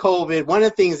pre-COVID, one of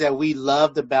the things that we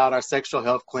loved about our sexual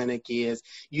health clinic is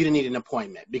you didn't need an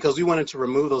appointment because we wanted to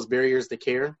remove those barriers to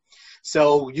care.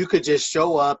 So you could just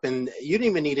show up and you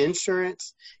didn't even need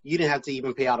insurance. You didn't have to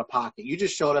even pay out of pocket. You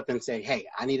just showed up and say, hey,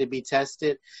 I need to be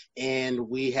tested. And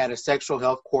we had a sexual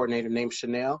health coordinator named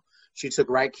Chanel. She took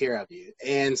right care of you.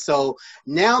 And so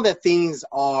now that things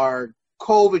are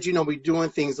COVID, we're doing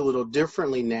things a little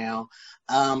differently now.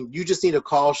 You just need to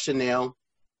call Chanel,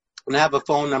 and I have a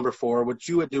phone number for her. What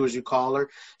you would do is you call her.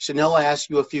 Chanel will ask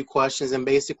you a few questions, and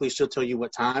basically she'll tell you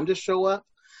what time to show up.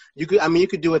 You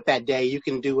could do it that day. You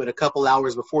can do it a couple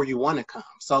hours before you want to come.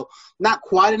 So not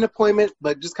quite an appointment,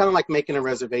 but just kind of like making a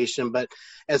reservation. But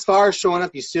as far as showing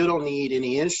up, you still don't need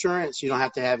any insurance. You don't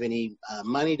have to have any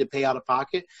money to pay out of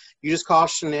pocket. You just call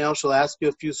Chanel. She'll ask you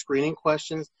a few screening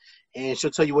questions, and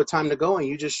she'll tell you what time to go, and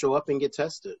you just show up and get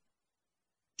tested.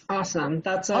 Awesome.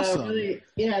 That's awesome. A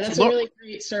really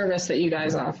great service that you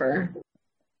guys offer.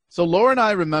 So Laura and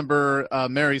I remember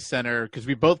Mary Center because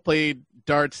we both played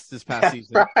darts this past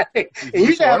season. Right. And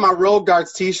you should have my Rogue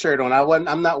Darts T-shirt on.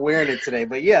 I'm not wearing it today,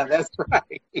 but yeah, that's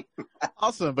right.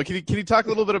 Awesome. But can you talk a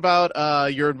little bit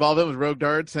about your involvement with Rogue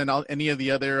Darts and any of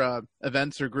the other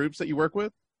events or groups that you work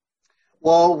with?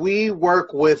 Well, we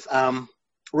work with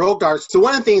Rogue Darts. So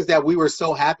one of the things that we were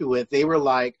so happy with, they were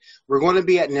like, we're going to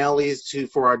be at Nellie's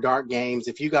for our dart games.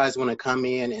 If you guys want to come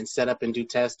in and set up and do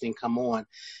testing, come on.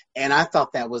 And I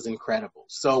thought that was incredible.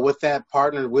 So with that,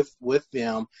 partnered with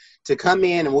them to come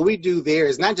in. And what we do there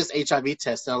is not just HIV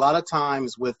testing. A lot of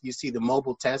times you see the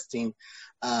mobile testing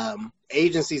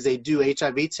agencies, they do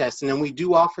HIV testing. And we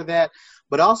do offer that.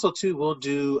 But also, too, we'll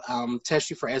do test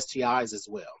you for STIs as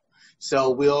well.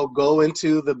 So we'll go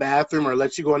into the bathroom or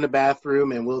let you go in the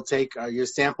bathroom and we'll take your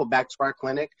sample back to our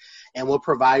clinic and we'll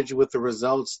provide you with the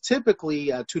results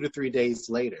typically 2 to 3 days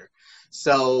later.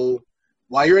 So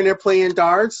while you're in there playing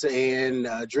darts and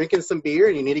drinking some beer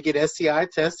and you need to get STI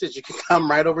tested, you can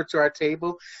come right over to our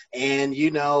table and,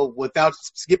 without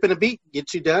skipping a beat,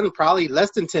 get you done in probably less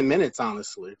than 10 minutes,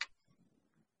 honestly.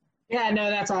 Yeah, no,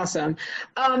 that's awesome.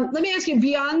 Let me ask you,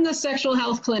 beyond the sexual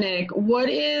health clinic, what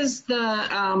is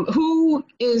who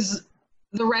is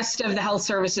the rest of the health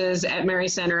services at Mary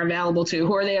Center available to?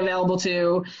 Who are they available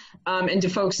to? And do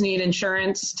folks need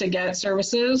insurance to get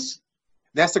services?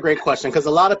 That's a great question because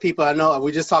a lot of people, I know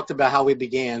we just talked about how we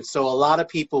began. So a lot of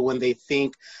people, when they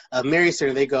think of Mary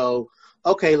Center, they go,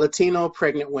 okay, Latino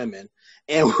pregnant women.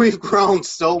 And we've grown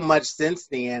so much since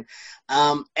then.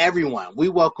 Everyone, we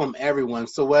welcome everyone.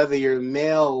 So whether you're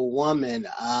male, woman,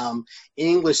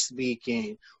 English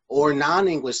speaking, or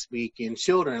non-English speaking,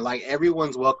 children, like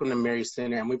everyone's welcome to Mary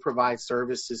Center, and we provide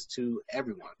services to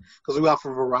everyone because we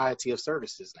offer a variety of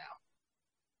services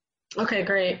now. Okay,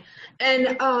 great.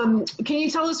 And can you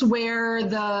tell us where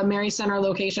the Mary Center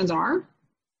locations are?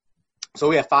 So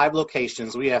we have 5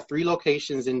 locations. We have 3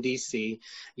 locations in DC.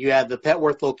 You have the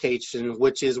Petworth location,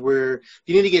 which is where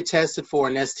you need to get tested for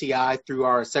an STI through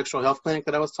our sexual health clinic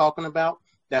that I was talking about.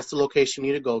 That's the location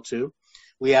you need to go to.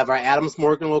 We have our Adams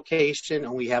Morgan location,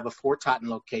 and we have a Fort Totten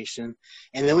location.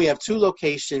 And then we have 2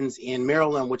 locations in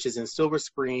Maryland, which is in Silver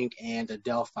Spring and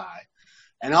Adelphi.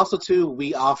 And also, too,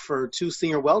 we offer 2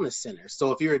 senior wellness centers.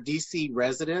 So if you're a DC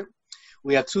resident,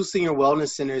 we have 2 senior wellness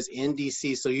centers in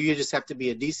DC, so you just have to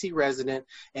be a DC resident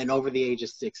and over the age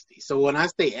of 60. So when I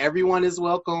say everyone is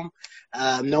welcome,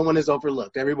 no one is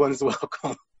overlooked. Everyone is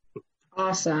welcome.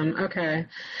 Awesome. Okay.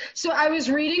 So I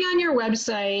was reading on your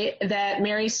website that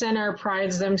Mary Center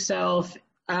prides themselves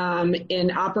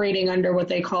in operating under what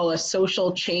they call a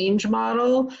social change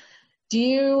model. Do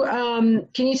you,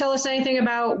 can you tell us anything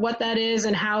about what that is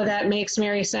and how that makes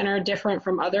Mary Center different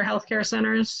from other healthcare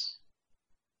centers?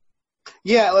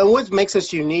 Yeah, and what makes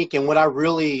us unique, and what I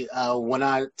really, when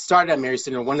I started at Mary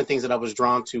Center, one of the things that I was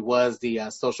drawn to was the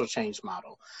social change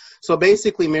model. So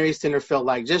basically, Mary Center felt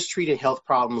like just treating health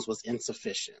problems was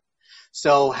insufficient.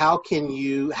 So how can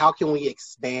we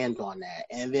expand on that?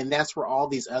 And then that's where all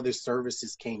these other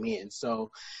services came in.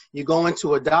 So you go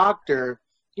into a doctor,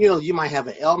 you might have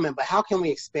an ailment, but how can we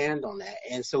expand on that?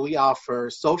 And so we offer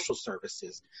social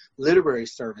services, literary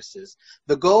services.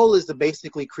 The goal is to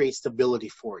basically create stability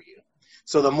for you.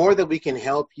 So the more that we can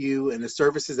help you and the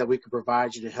services that we can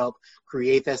provide you to help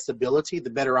create that stability, the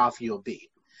better off you'll be.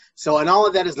 So, and all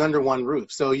of that is under one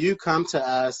roof. So you come to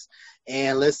us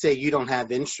and let's say you don't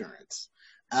have insurance.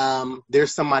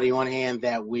 There's somebody on hand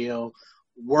that will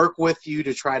work with you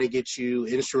to try to get you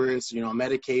insurance,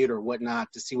 Medicaid or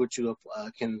whatnot, to see what you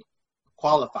can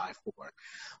qualify for.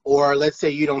 Or let's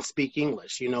say you don't speak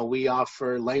English. We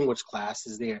offer language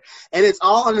classes there. And it's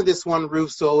all under this one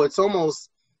roof. So it's almost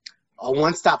a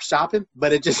one-stop shopping,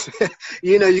 but it just,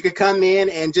 you could come in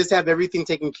and just have everything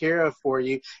taken care of for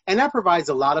you. And that provides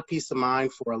a lot of peace of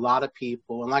mind for a lot of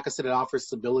people. And like I said, it offers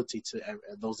stability to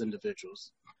those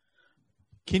individuals.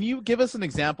 Can you give us an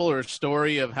example or a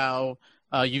story of how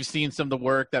you've seen some of the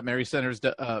work that Mary Center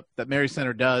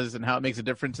does and how it makes a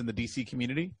difference in the DC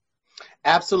community?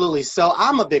 Absolutely. So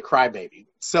I'm a big crybaby.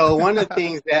 So one of the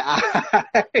things that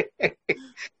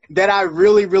I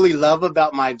really, really love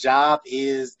about my job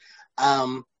is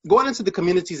going into the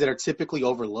communities that are typically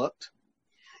overlooked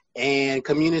and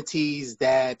communities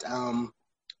that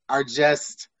are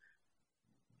just,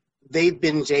 they've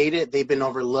been jaded, they've been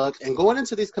overlooked, and going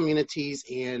into these communities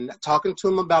and talking to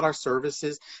them about our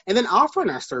services and then offering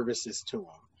our services to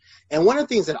them. And one of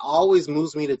the things that always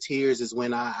moves me to tears is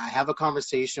when I have a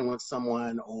conversation with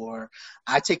someone or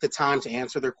I take the time to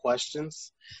answer their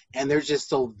questions and they're just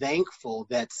so thankful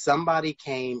that somebody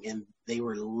came and they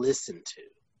were listened to.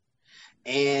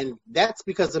 And that's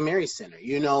because of Mary Center,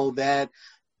 that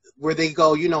where they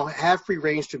go, have free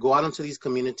range to go out into these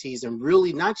communities and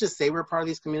really not just say we're part of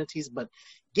these communities, but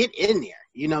get in there,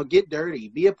 get dirty,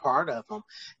 be a part of them.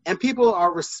 And people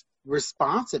are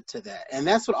responsive to that. And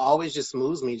that's what always just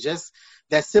moves me, just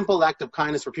that simple act of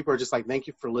kindness where people are just like, thank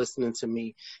you for listening to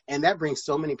me. And that brings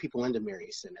so many people into Mary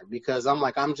Center because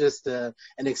I'm just an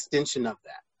extension of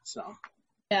that. So.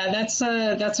 Yeah, that's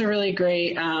a really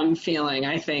great feeling.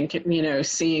 I think, getting the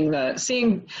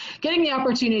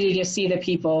opportunity to see the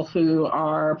people who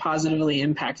are positively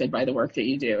impacted by the work that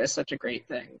you do is such a great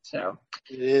thing. So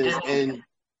it is.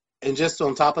 And just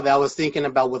on top of that, I was thinking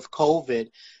about with COVID,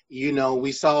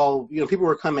 we saw, people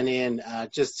were coming in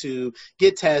just to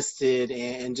get tested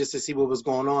and just to see what was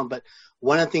going on. But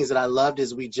one of the things that I loved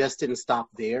is we just didn't stop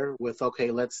there with,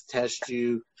 okay, let's test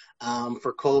you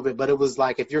for COVID. But it was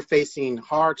like, if you're facing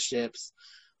hardships,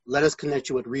 let us connect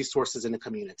you with resources in the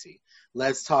community.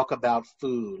 Let's talk about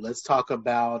food. Let's talk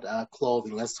about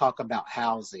clothing. Let's talk about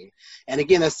housing. And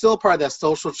again, that's still part of that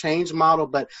social change model,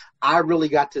 but I really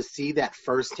got to see that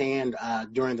firsthand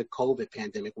during the COVID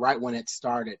pandemic, right when it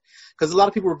started. Because a lot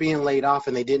of people were being laid off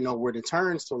and they didn't know where to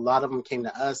turn. So a lot of them came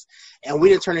to us and we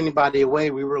didn't turn anybody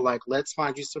away. We were like, let's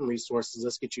find you some resources.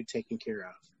 Let's get you taken care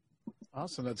of.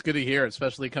 Awesome. That's good to hear,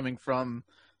 especially coming from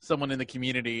someone in the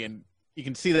community. And you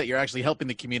can see that you're actually helping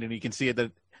the community. You can see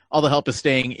that all the help is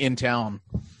staying in town.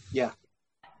 Yeah.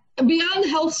 Beyond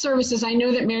health services, I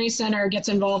know that Mary Center gets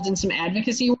involved in some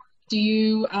advocacy work. Do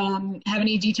you have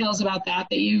any details about that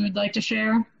you would like to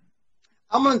share?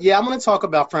 I'm gonna talk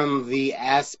about from the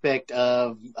aspect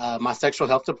of my sexual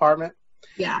health department.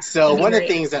 Yeah. So one of the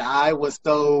things that I was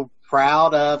so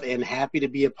proud of and happy to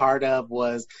be a part of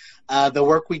was the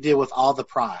work we did with all the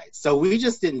Pride. So we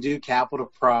just didn't do Capital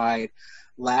Pride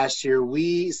last year.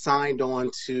 We signed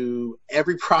on to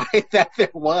every Pride that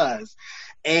there was.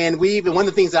 And one of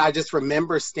the things that I just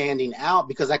remember standing out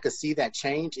because I could see that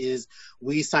change is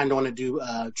we signed on to do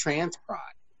Trans Pride.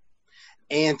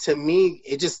 And to me,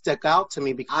 it just stuck out to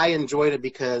me because I enjoyed it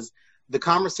because the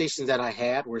conversations that I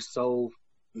had were so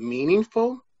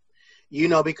meaningful,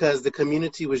 because the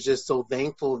community was just so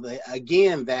thankful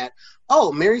that,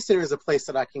 Mary Center is a place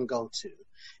that I can go to.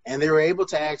 And they were able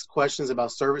to ask questions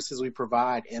about services we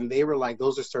provide. And they were like,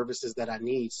 those are services that I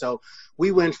need. So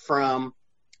we went from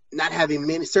not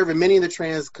having serving many in the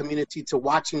trans community to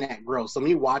watching that grow. So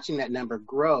me watching that number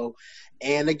grow.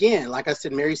 And again, like I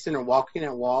said, Mary Center walking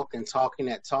that walk and talking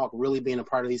that talk, really being a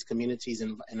part of these communities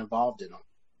and involved in them.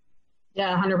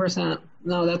 Yeah, 100%.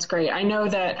 No, that's great. I know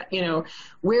that,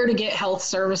 where to get health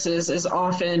services is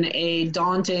often a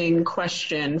daunting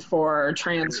question for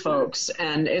trans folks.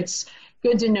 And it's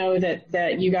good to know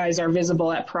that you guys are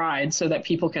visible at Pride so that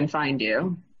people can find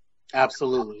you.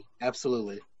 Absolutely.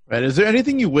 Absolutely. Right. Is there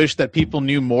anything you wish that people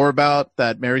knew more about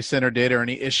that Mary Center did, or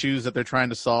any issues that they're trying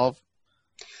to solve?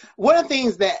 One of the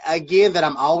things that, again, that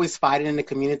I'm always fighting in the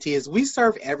community is we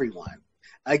serve everyone.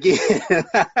 Again,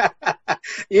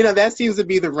 that seems to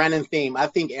be the running theme. I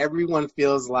think everyone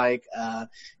feels like,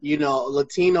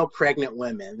 Latino pregnant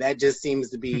women. That just seems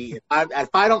to be, if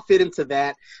I don't fit into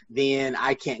that, then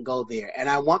I can't go there. And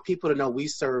I want people to know we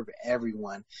serve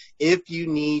everyone. If you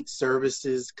need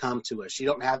services, come to us. You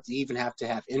don't have to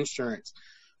have insurance.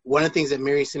 One of the things that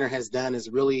Mary Center has done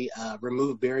is really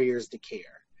remove barriers to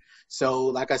care. So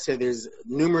like I said, there's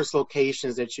numerous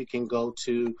locations that you can go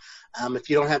to. If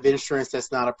you don't have insurance,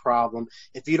 that's not a problem.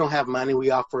 If you don't have money,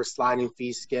 we offer a sliding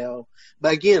fee scale.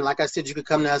 But again, like I said, you could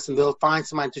come to us and they'll find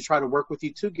somebody to try to work with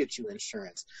you to get you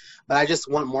insurance. But I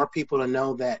just want more people to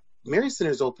know that Mary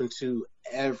Center is open to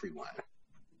everyone.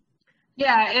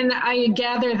 Yeah, and I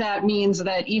gather that means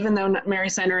that even though Mary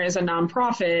Center is a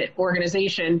nonprofit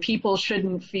organization, people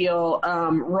shouldn't feel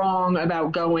wrong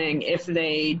about going if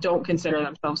they don't consider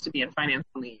themselves to be in financial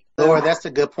need. Laura, that's a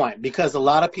good point, because a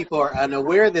lot of people are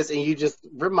unaware of this, and you just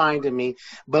reminded me,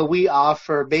 but we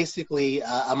offer basically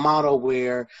a model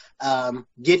where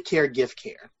get care, give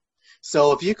care.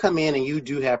 So if you come in and you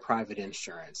do have private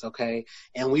insurance, okay,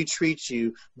 and we treat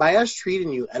you, by us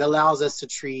treating you, it allows us to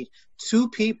treat two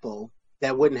people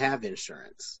that wouldn't have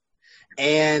insurance.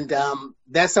 And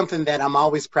that's something that I'm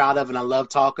always proud of and I love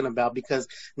talking about, because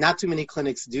not too many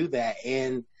clinics do that.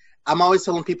 And I'm always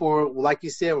telling people, like you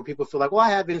said, where people feel like, well,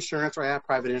 I have insurance or I have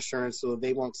private insurance, so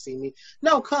they won't see me.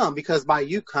 No, come, because by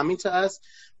you coming to us,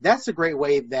 that's a great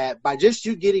way that by just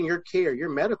you getting your care, your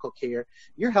medical care,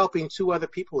 you're helping two other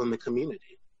people in the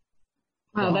community.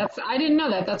 Oh, I didn't know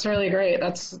that. That's really great.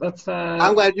 That's.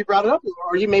 I'm glad you brought it up,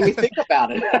 or you made me think about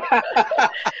it.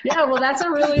 Yeah, well, that's a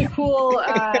really cool,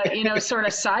 sort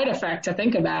of side effect to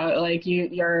think about. Like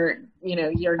you're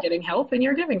getting help and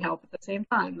you're giving help at the same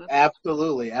time.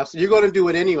 Absolutely. You're going to do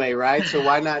it anyway, right? So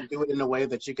why not do it in a way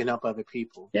that you can help other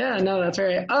people? Yeah, no, that's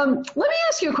right. Let me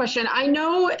ask you a question. I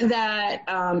know that,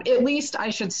 at least I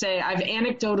should say, I've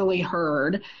anecdotally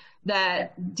heard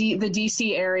that the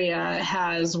DC area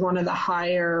has one of the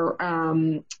higher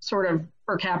sort of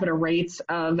per capita rates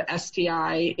of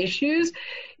STI issues.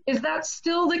 Is that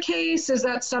still the case? Is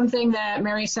that something that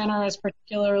Mary Center is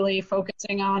particularly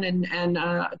focusing on and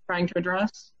trying to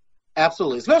address?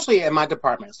 Absolutely, especially in my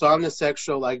department. So I'm the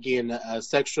sexual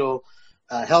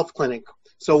health clinic.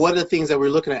 So one of the things that we're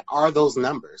looking at are those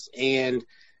numbers. And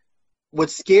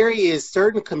what's scary is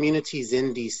certain communities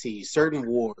in DC, certain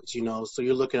wards, so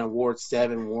you're looking at Ward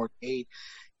 7, Ward 8.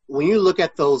 When you look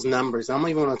at those numbers, I'm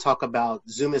even going to talk about,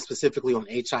 zoom in specifically on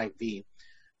HIV.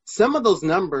 Some of those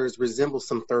numbers resemble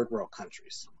some third world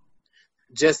countries.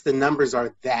 Just the numbers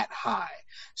are that high.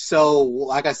 So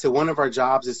like I said, one of our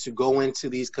jobs is to go into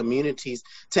these communities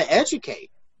to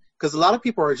educate, because a lot of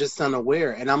people are just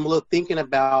unaware. And I'm thinking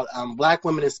about Black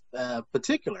women in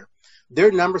particular. Their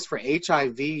numbers for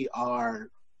HIV are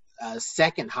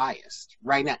second highest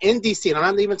right now in DC, and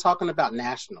I'm not even talking about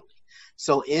nationally.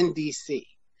 So in DC.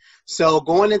 So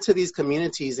going into these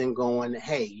communities and going,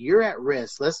 hey, you're at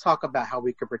risk. Let's talk about how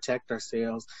we can protect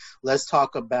ourselves. Let's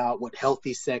talk about what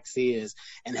healthy sex is,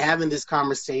 and having this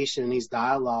conversation and these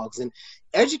dialogues and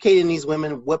educating these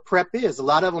women what PrEP is. A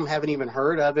lot of them haven't even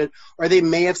heard of it, or they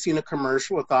may have seen a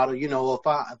commercial or thought,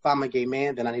 if I'm a gay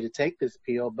man, then I need to take this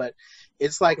pill. But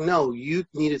it's like, no, you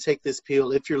need to take this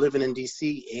pill if you're living in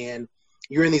DC and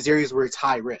you're in these areas where it's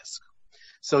high risk.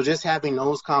 So just having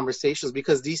those conversations,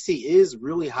 because DC is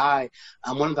really high,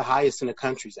 one of the highest in the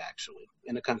country.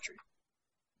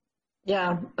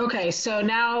 Yeah. Okay. So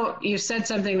now you said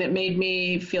something that made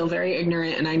me feel very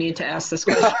ignorant, and I need to ask this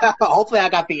question. Hopefully I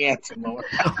got the answer, Laura.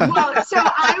 Well, so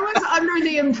I was under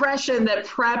the impression that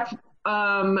PrEP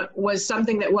was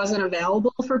something that wasn't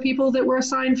available for people that were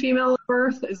assigned female at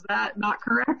birth. Is that not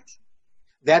correct?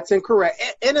 That's incorrect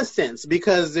in a sense,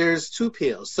 because there's two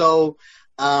pills. So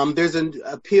there's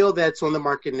a pill that's on the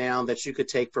market now that you could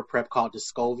take for PrEP called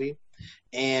Descovy.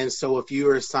 And so if you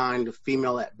are assigned a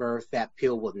female at birth, that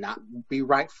pill will not be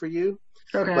right for you.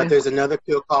 Okay. But there's another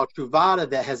pill called Truvada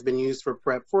that has been used for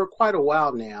PrEP for quite a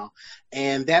while now.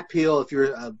 And that pill, if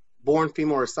you're a born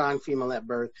female or assigned female at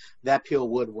birth, that pill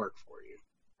would work for you.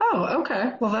 Oh,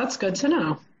 okay. Well, that's good to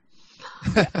know.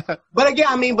 But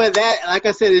again, but that, like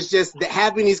I said, it's just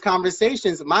having these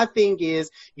conversations. My thing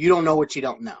is, you don't know what you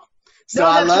don't know. So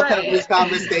I love having these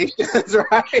conversations,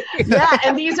 right? Yeah,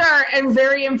 and these are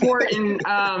very important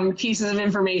pieces of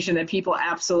information that people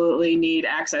absolutely need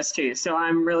access to. So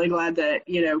I'm really glad that,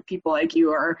 people like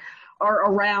you are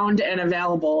are around and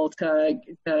available to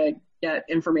get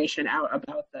information out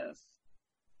about this.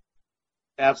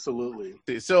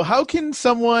 Absolutely. So how can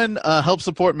someone help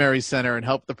support Mary Center and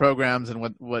help the programs and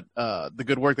what the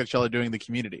good work that y'all are doing in the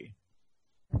community?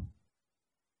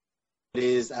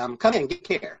 Is come in and get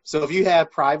care. So if you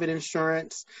have private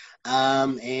insurance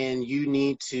and you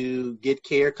need to get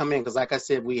care, come in, because like I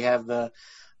said, we have the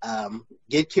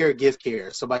get care, give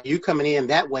care. So by you coming in,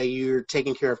 that way you're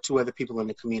taking care of 2 other people in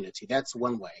the community. That's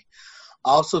one way.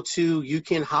 Also, too, you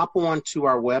can hop on to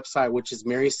our website, which is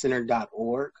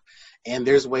marycenter.org, and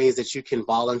there's ways that you can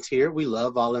volunteer. We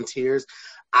love volunteers.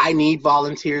 I need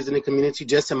volunteers in the community,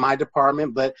 just in my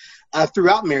department, but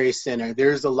throughout Mary Center,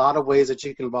 there's a lot of ways that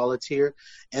you can volunteer.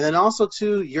 And then also,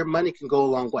 too, your money can go a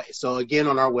long way. So, again,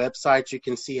 on our website, you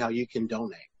can see how you can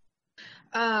donate.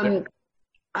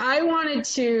 I wanted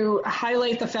to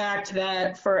highlight the fact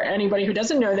that for anybody who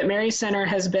doesn't know, that Mary Center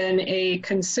has been a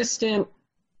consistent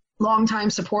longtime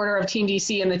supporter of Team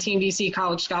DC and the Team DC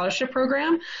College Scholarship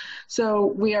Program. So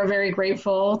we are very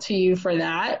grateful to you for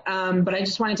that. But I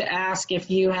just wanted to ask if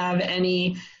you have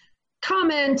any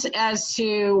comment as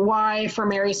to why for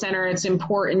Mary Center it's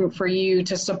important for you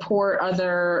to support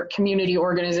other community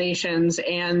organizations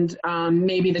and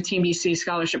maybe the Team DC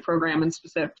Scholarship Program in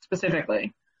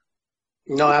specifically.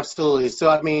 No, absolutely.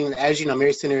 So, I mean, as you know,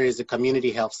 Mary Center is a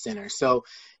community health center. So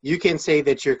you can say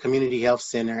that you're a community health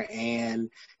center and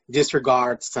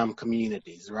disregard some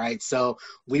communities, right? So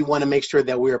we want to make sure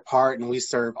that we're a part and we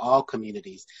serve all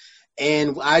communities.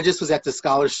 And I just was at the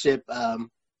scholarship a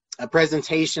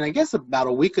presentation, I guess about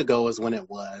a week ago is when it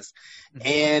was.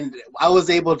 And I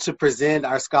was able to present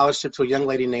our scholarship to a young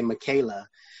lady named Michaela.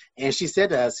 And she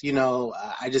said to us, you know,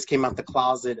 I just came out the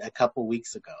closet a couple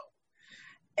weeks ago.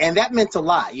 And that meant a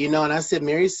lot, you know, and I said,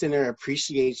 Mary Center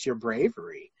appreciates your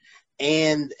bravery.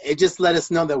 And it just let us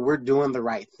know that we're doing the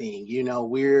right thing. You know,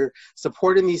 we're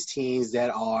supporting these teens that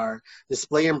are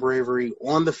displaying bravery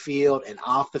on the field and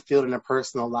off the field in their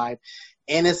personal life.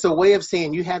 And it's a way of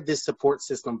saying you have this support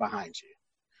system behind you.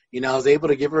 You know, I was able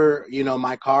to give her, you know,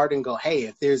 my card and go, hey,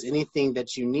 if there's anything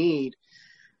that you need,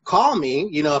 call me.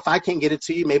 You know, if I can't get it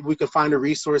to you, maybe we can find a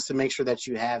resource to make sure that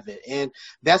you have it. And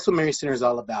that's what Mary Center is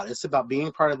all about. It's about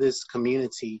being part of this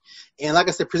community. And like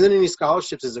I said, presenting these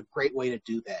scholarships is a great way to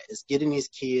do that. It's getting these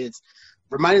kids,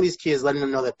 reminding these kids, letting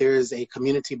them know that there is a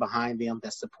community behind them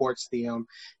that supports them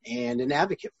and an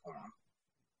advocate for them.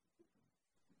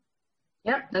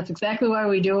 Yep, that's exactly why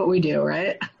we do what we do,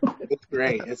 right? It's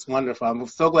great. It's wonderful. I'm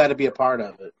so glad to be a part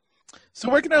of it. So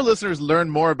where can our listeners learn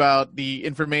more about the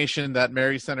information that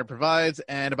Mary Center provides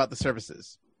and about the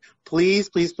services? Please,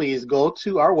 please, please go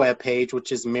to our webpage,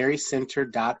 which is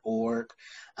marycenter.org.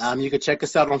 You can check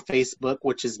us out on Facebook,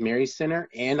 which is Mary Center,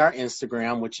 and our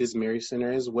Instagram, which is Mary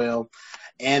Center as well.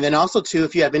 And then also, too,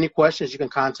 if you have any questions, you can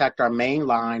contact our main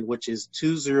line, which is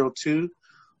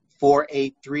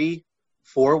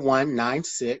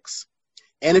 202-483-4196.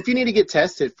 And if you need to get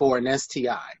tested for an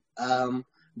STI,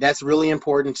 that's really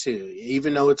important too.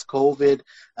 Even though it's COVID,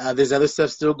 there's other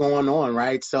stuff still going on,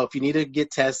 right? So if you need to get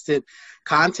tested,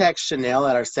 contact Chanel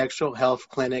at our sexual health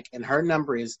clinic, and her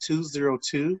number is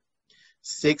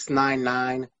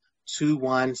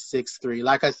 202-699-2163.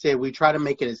 Like I said, we try to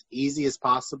make it as easy as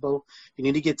possible. If you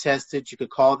need to get tested, you could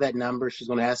call that number. She's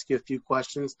going to ask you a few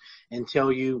questions and tell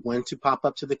you when to pop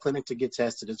up to the clinic to get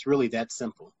tested. It's really that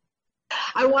simple.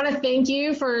 I want to thank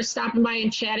you for stopping by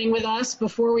and chatting with us.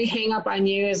 Before we hang up on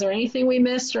you, is there anything we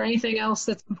missed or anything else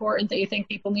that's important that you think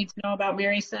people need to know about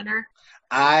Mary Center?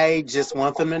 I just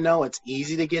want them to know it's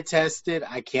easy to get tested.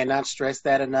 I cannot stress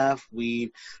that enough.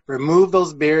 We've removed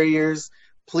those barriers.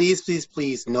 Please, please,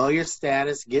 please know your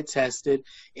status, get tested.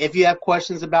 If you have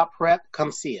questions about prep,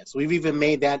 come see us. We've even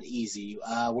made that easy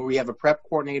where we have a prep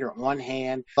coordinator on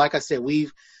hand. Like I said,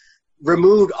 we've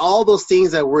removed all those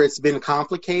things that where it's been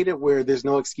complicated, where there's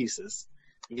no excuses.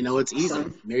 You know, it's easy.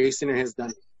 Awesome. Mary Center has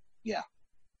done it. Yeah.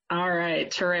 All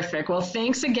right. Terrific. Well,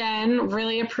 thanks again.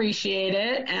 Really appreciate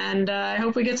it. And I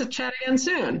hope we get to chat again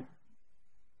soon.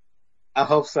 I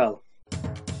hope so.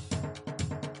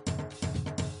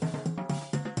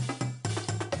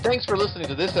 Thanks for listening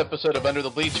to this episode of Under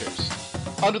the Bleachers.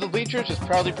 Under the Bleachers is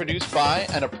proudly produced by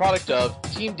and a product of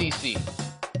Team DC.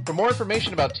 For more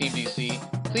information about Team DC,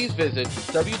 please visit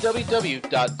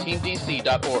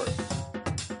www.teamdc.org.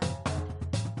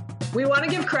 We want to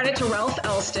give credit to Ralph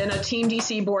Elston, a Team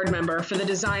DC board member, for the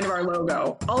design of our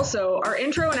logo. Also, our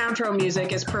intro and outro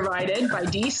music is provided by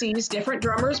DC's Different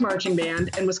Drummers Marching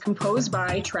Band and was composed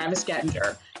by Travis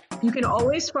Gettinger. You can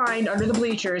always find Under the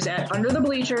Bleachers at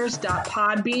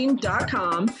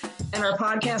underthebleachers.podbean.com, and our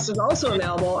podcast is also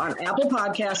available on Apple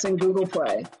Podcasts and Google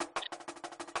Play.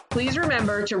 Please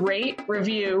remember to rate,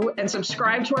 review, and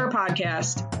subscribe to our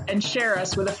podcast and share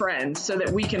us with a friend so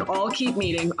that we can all keep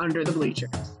meeting under the bleachers.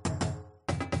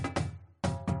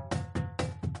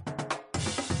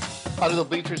 Under the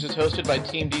Bleachers is hosted by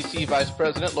Team DC Vice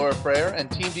President Laura Frere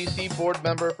and Team DC Board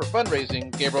Member for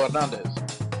Fundraising Gabriel Hernandez.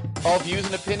 All views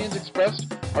and opinions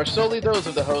expressed are solely those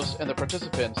of the hosts and the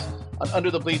participants on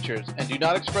Under the Bleachers and do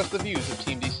not express the views of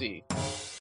Team DC.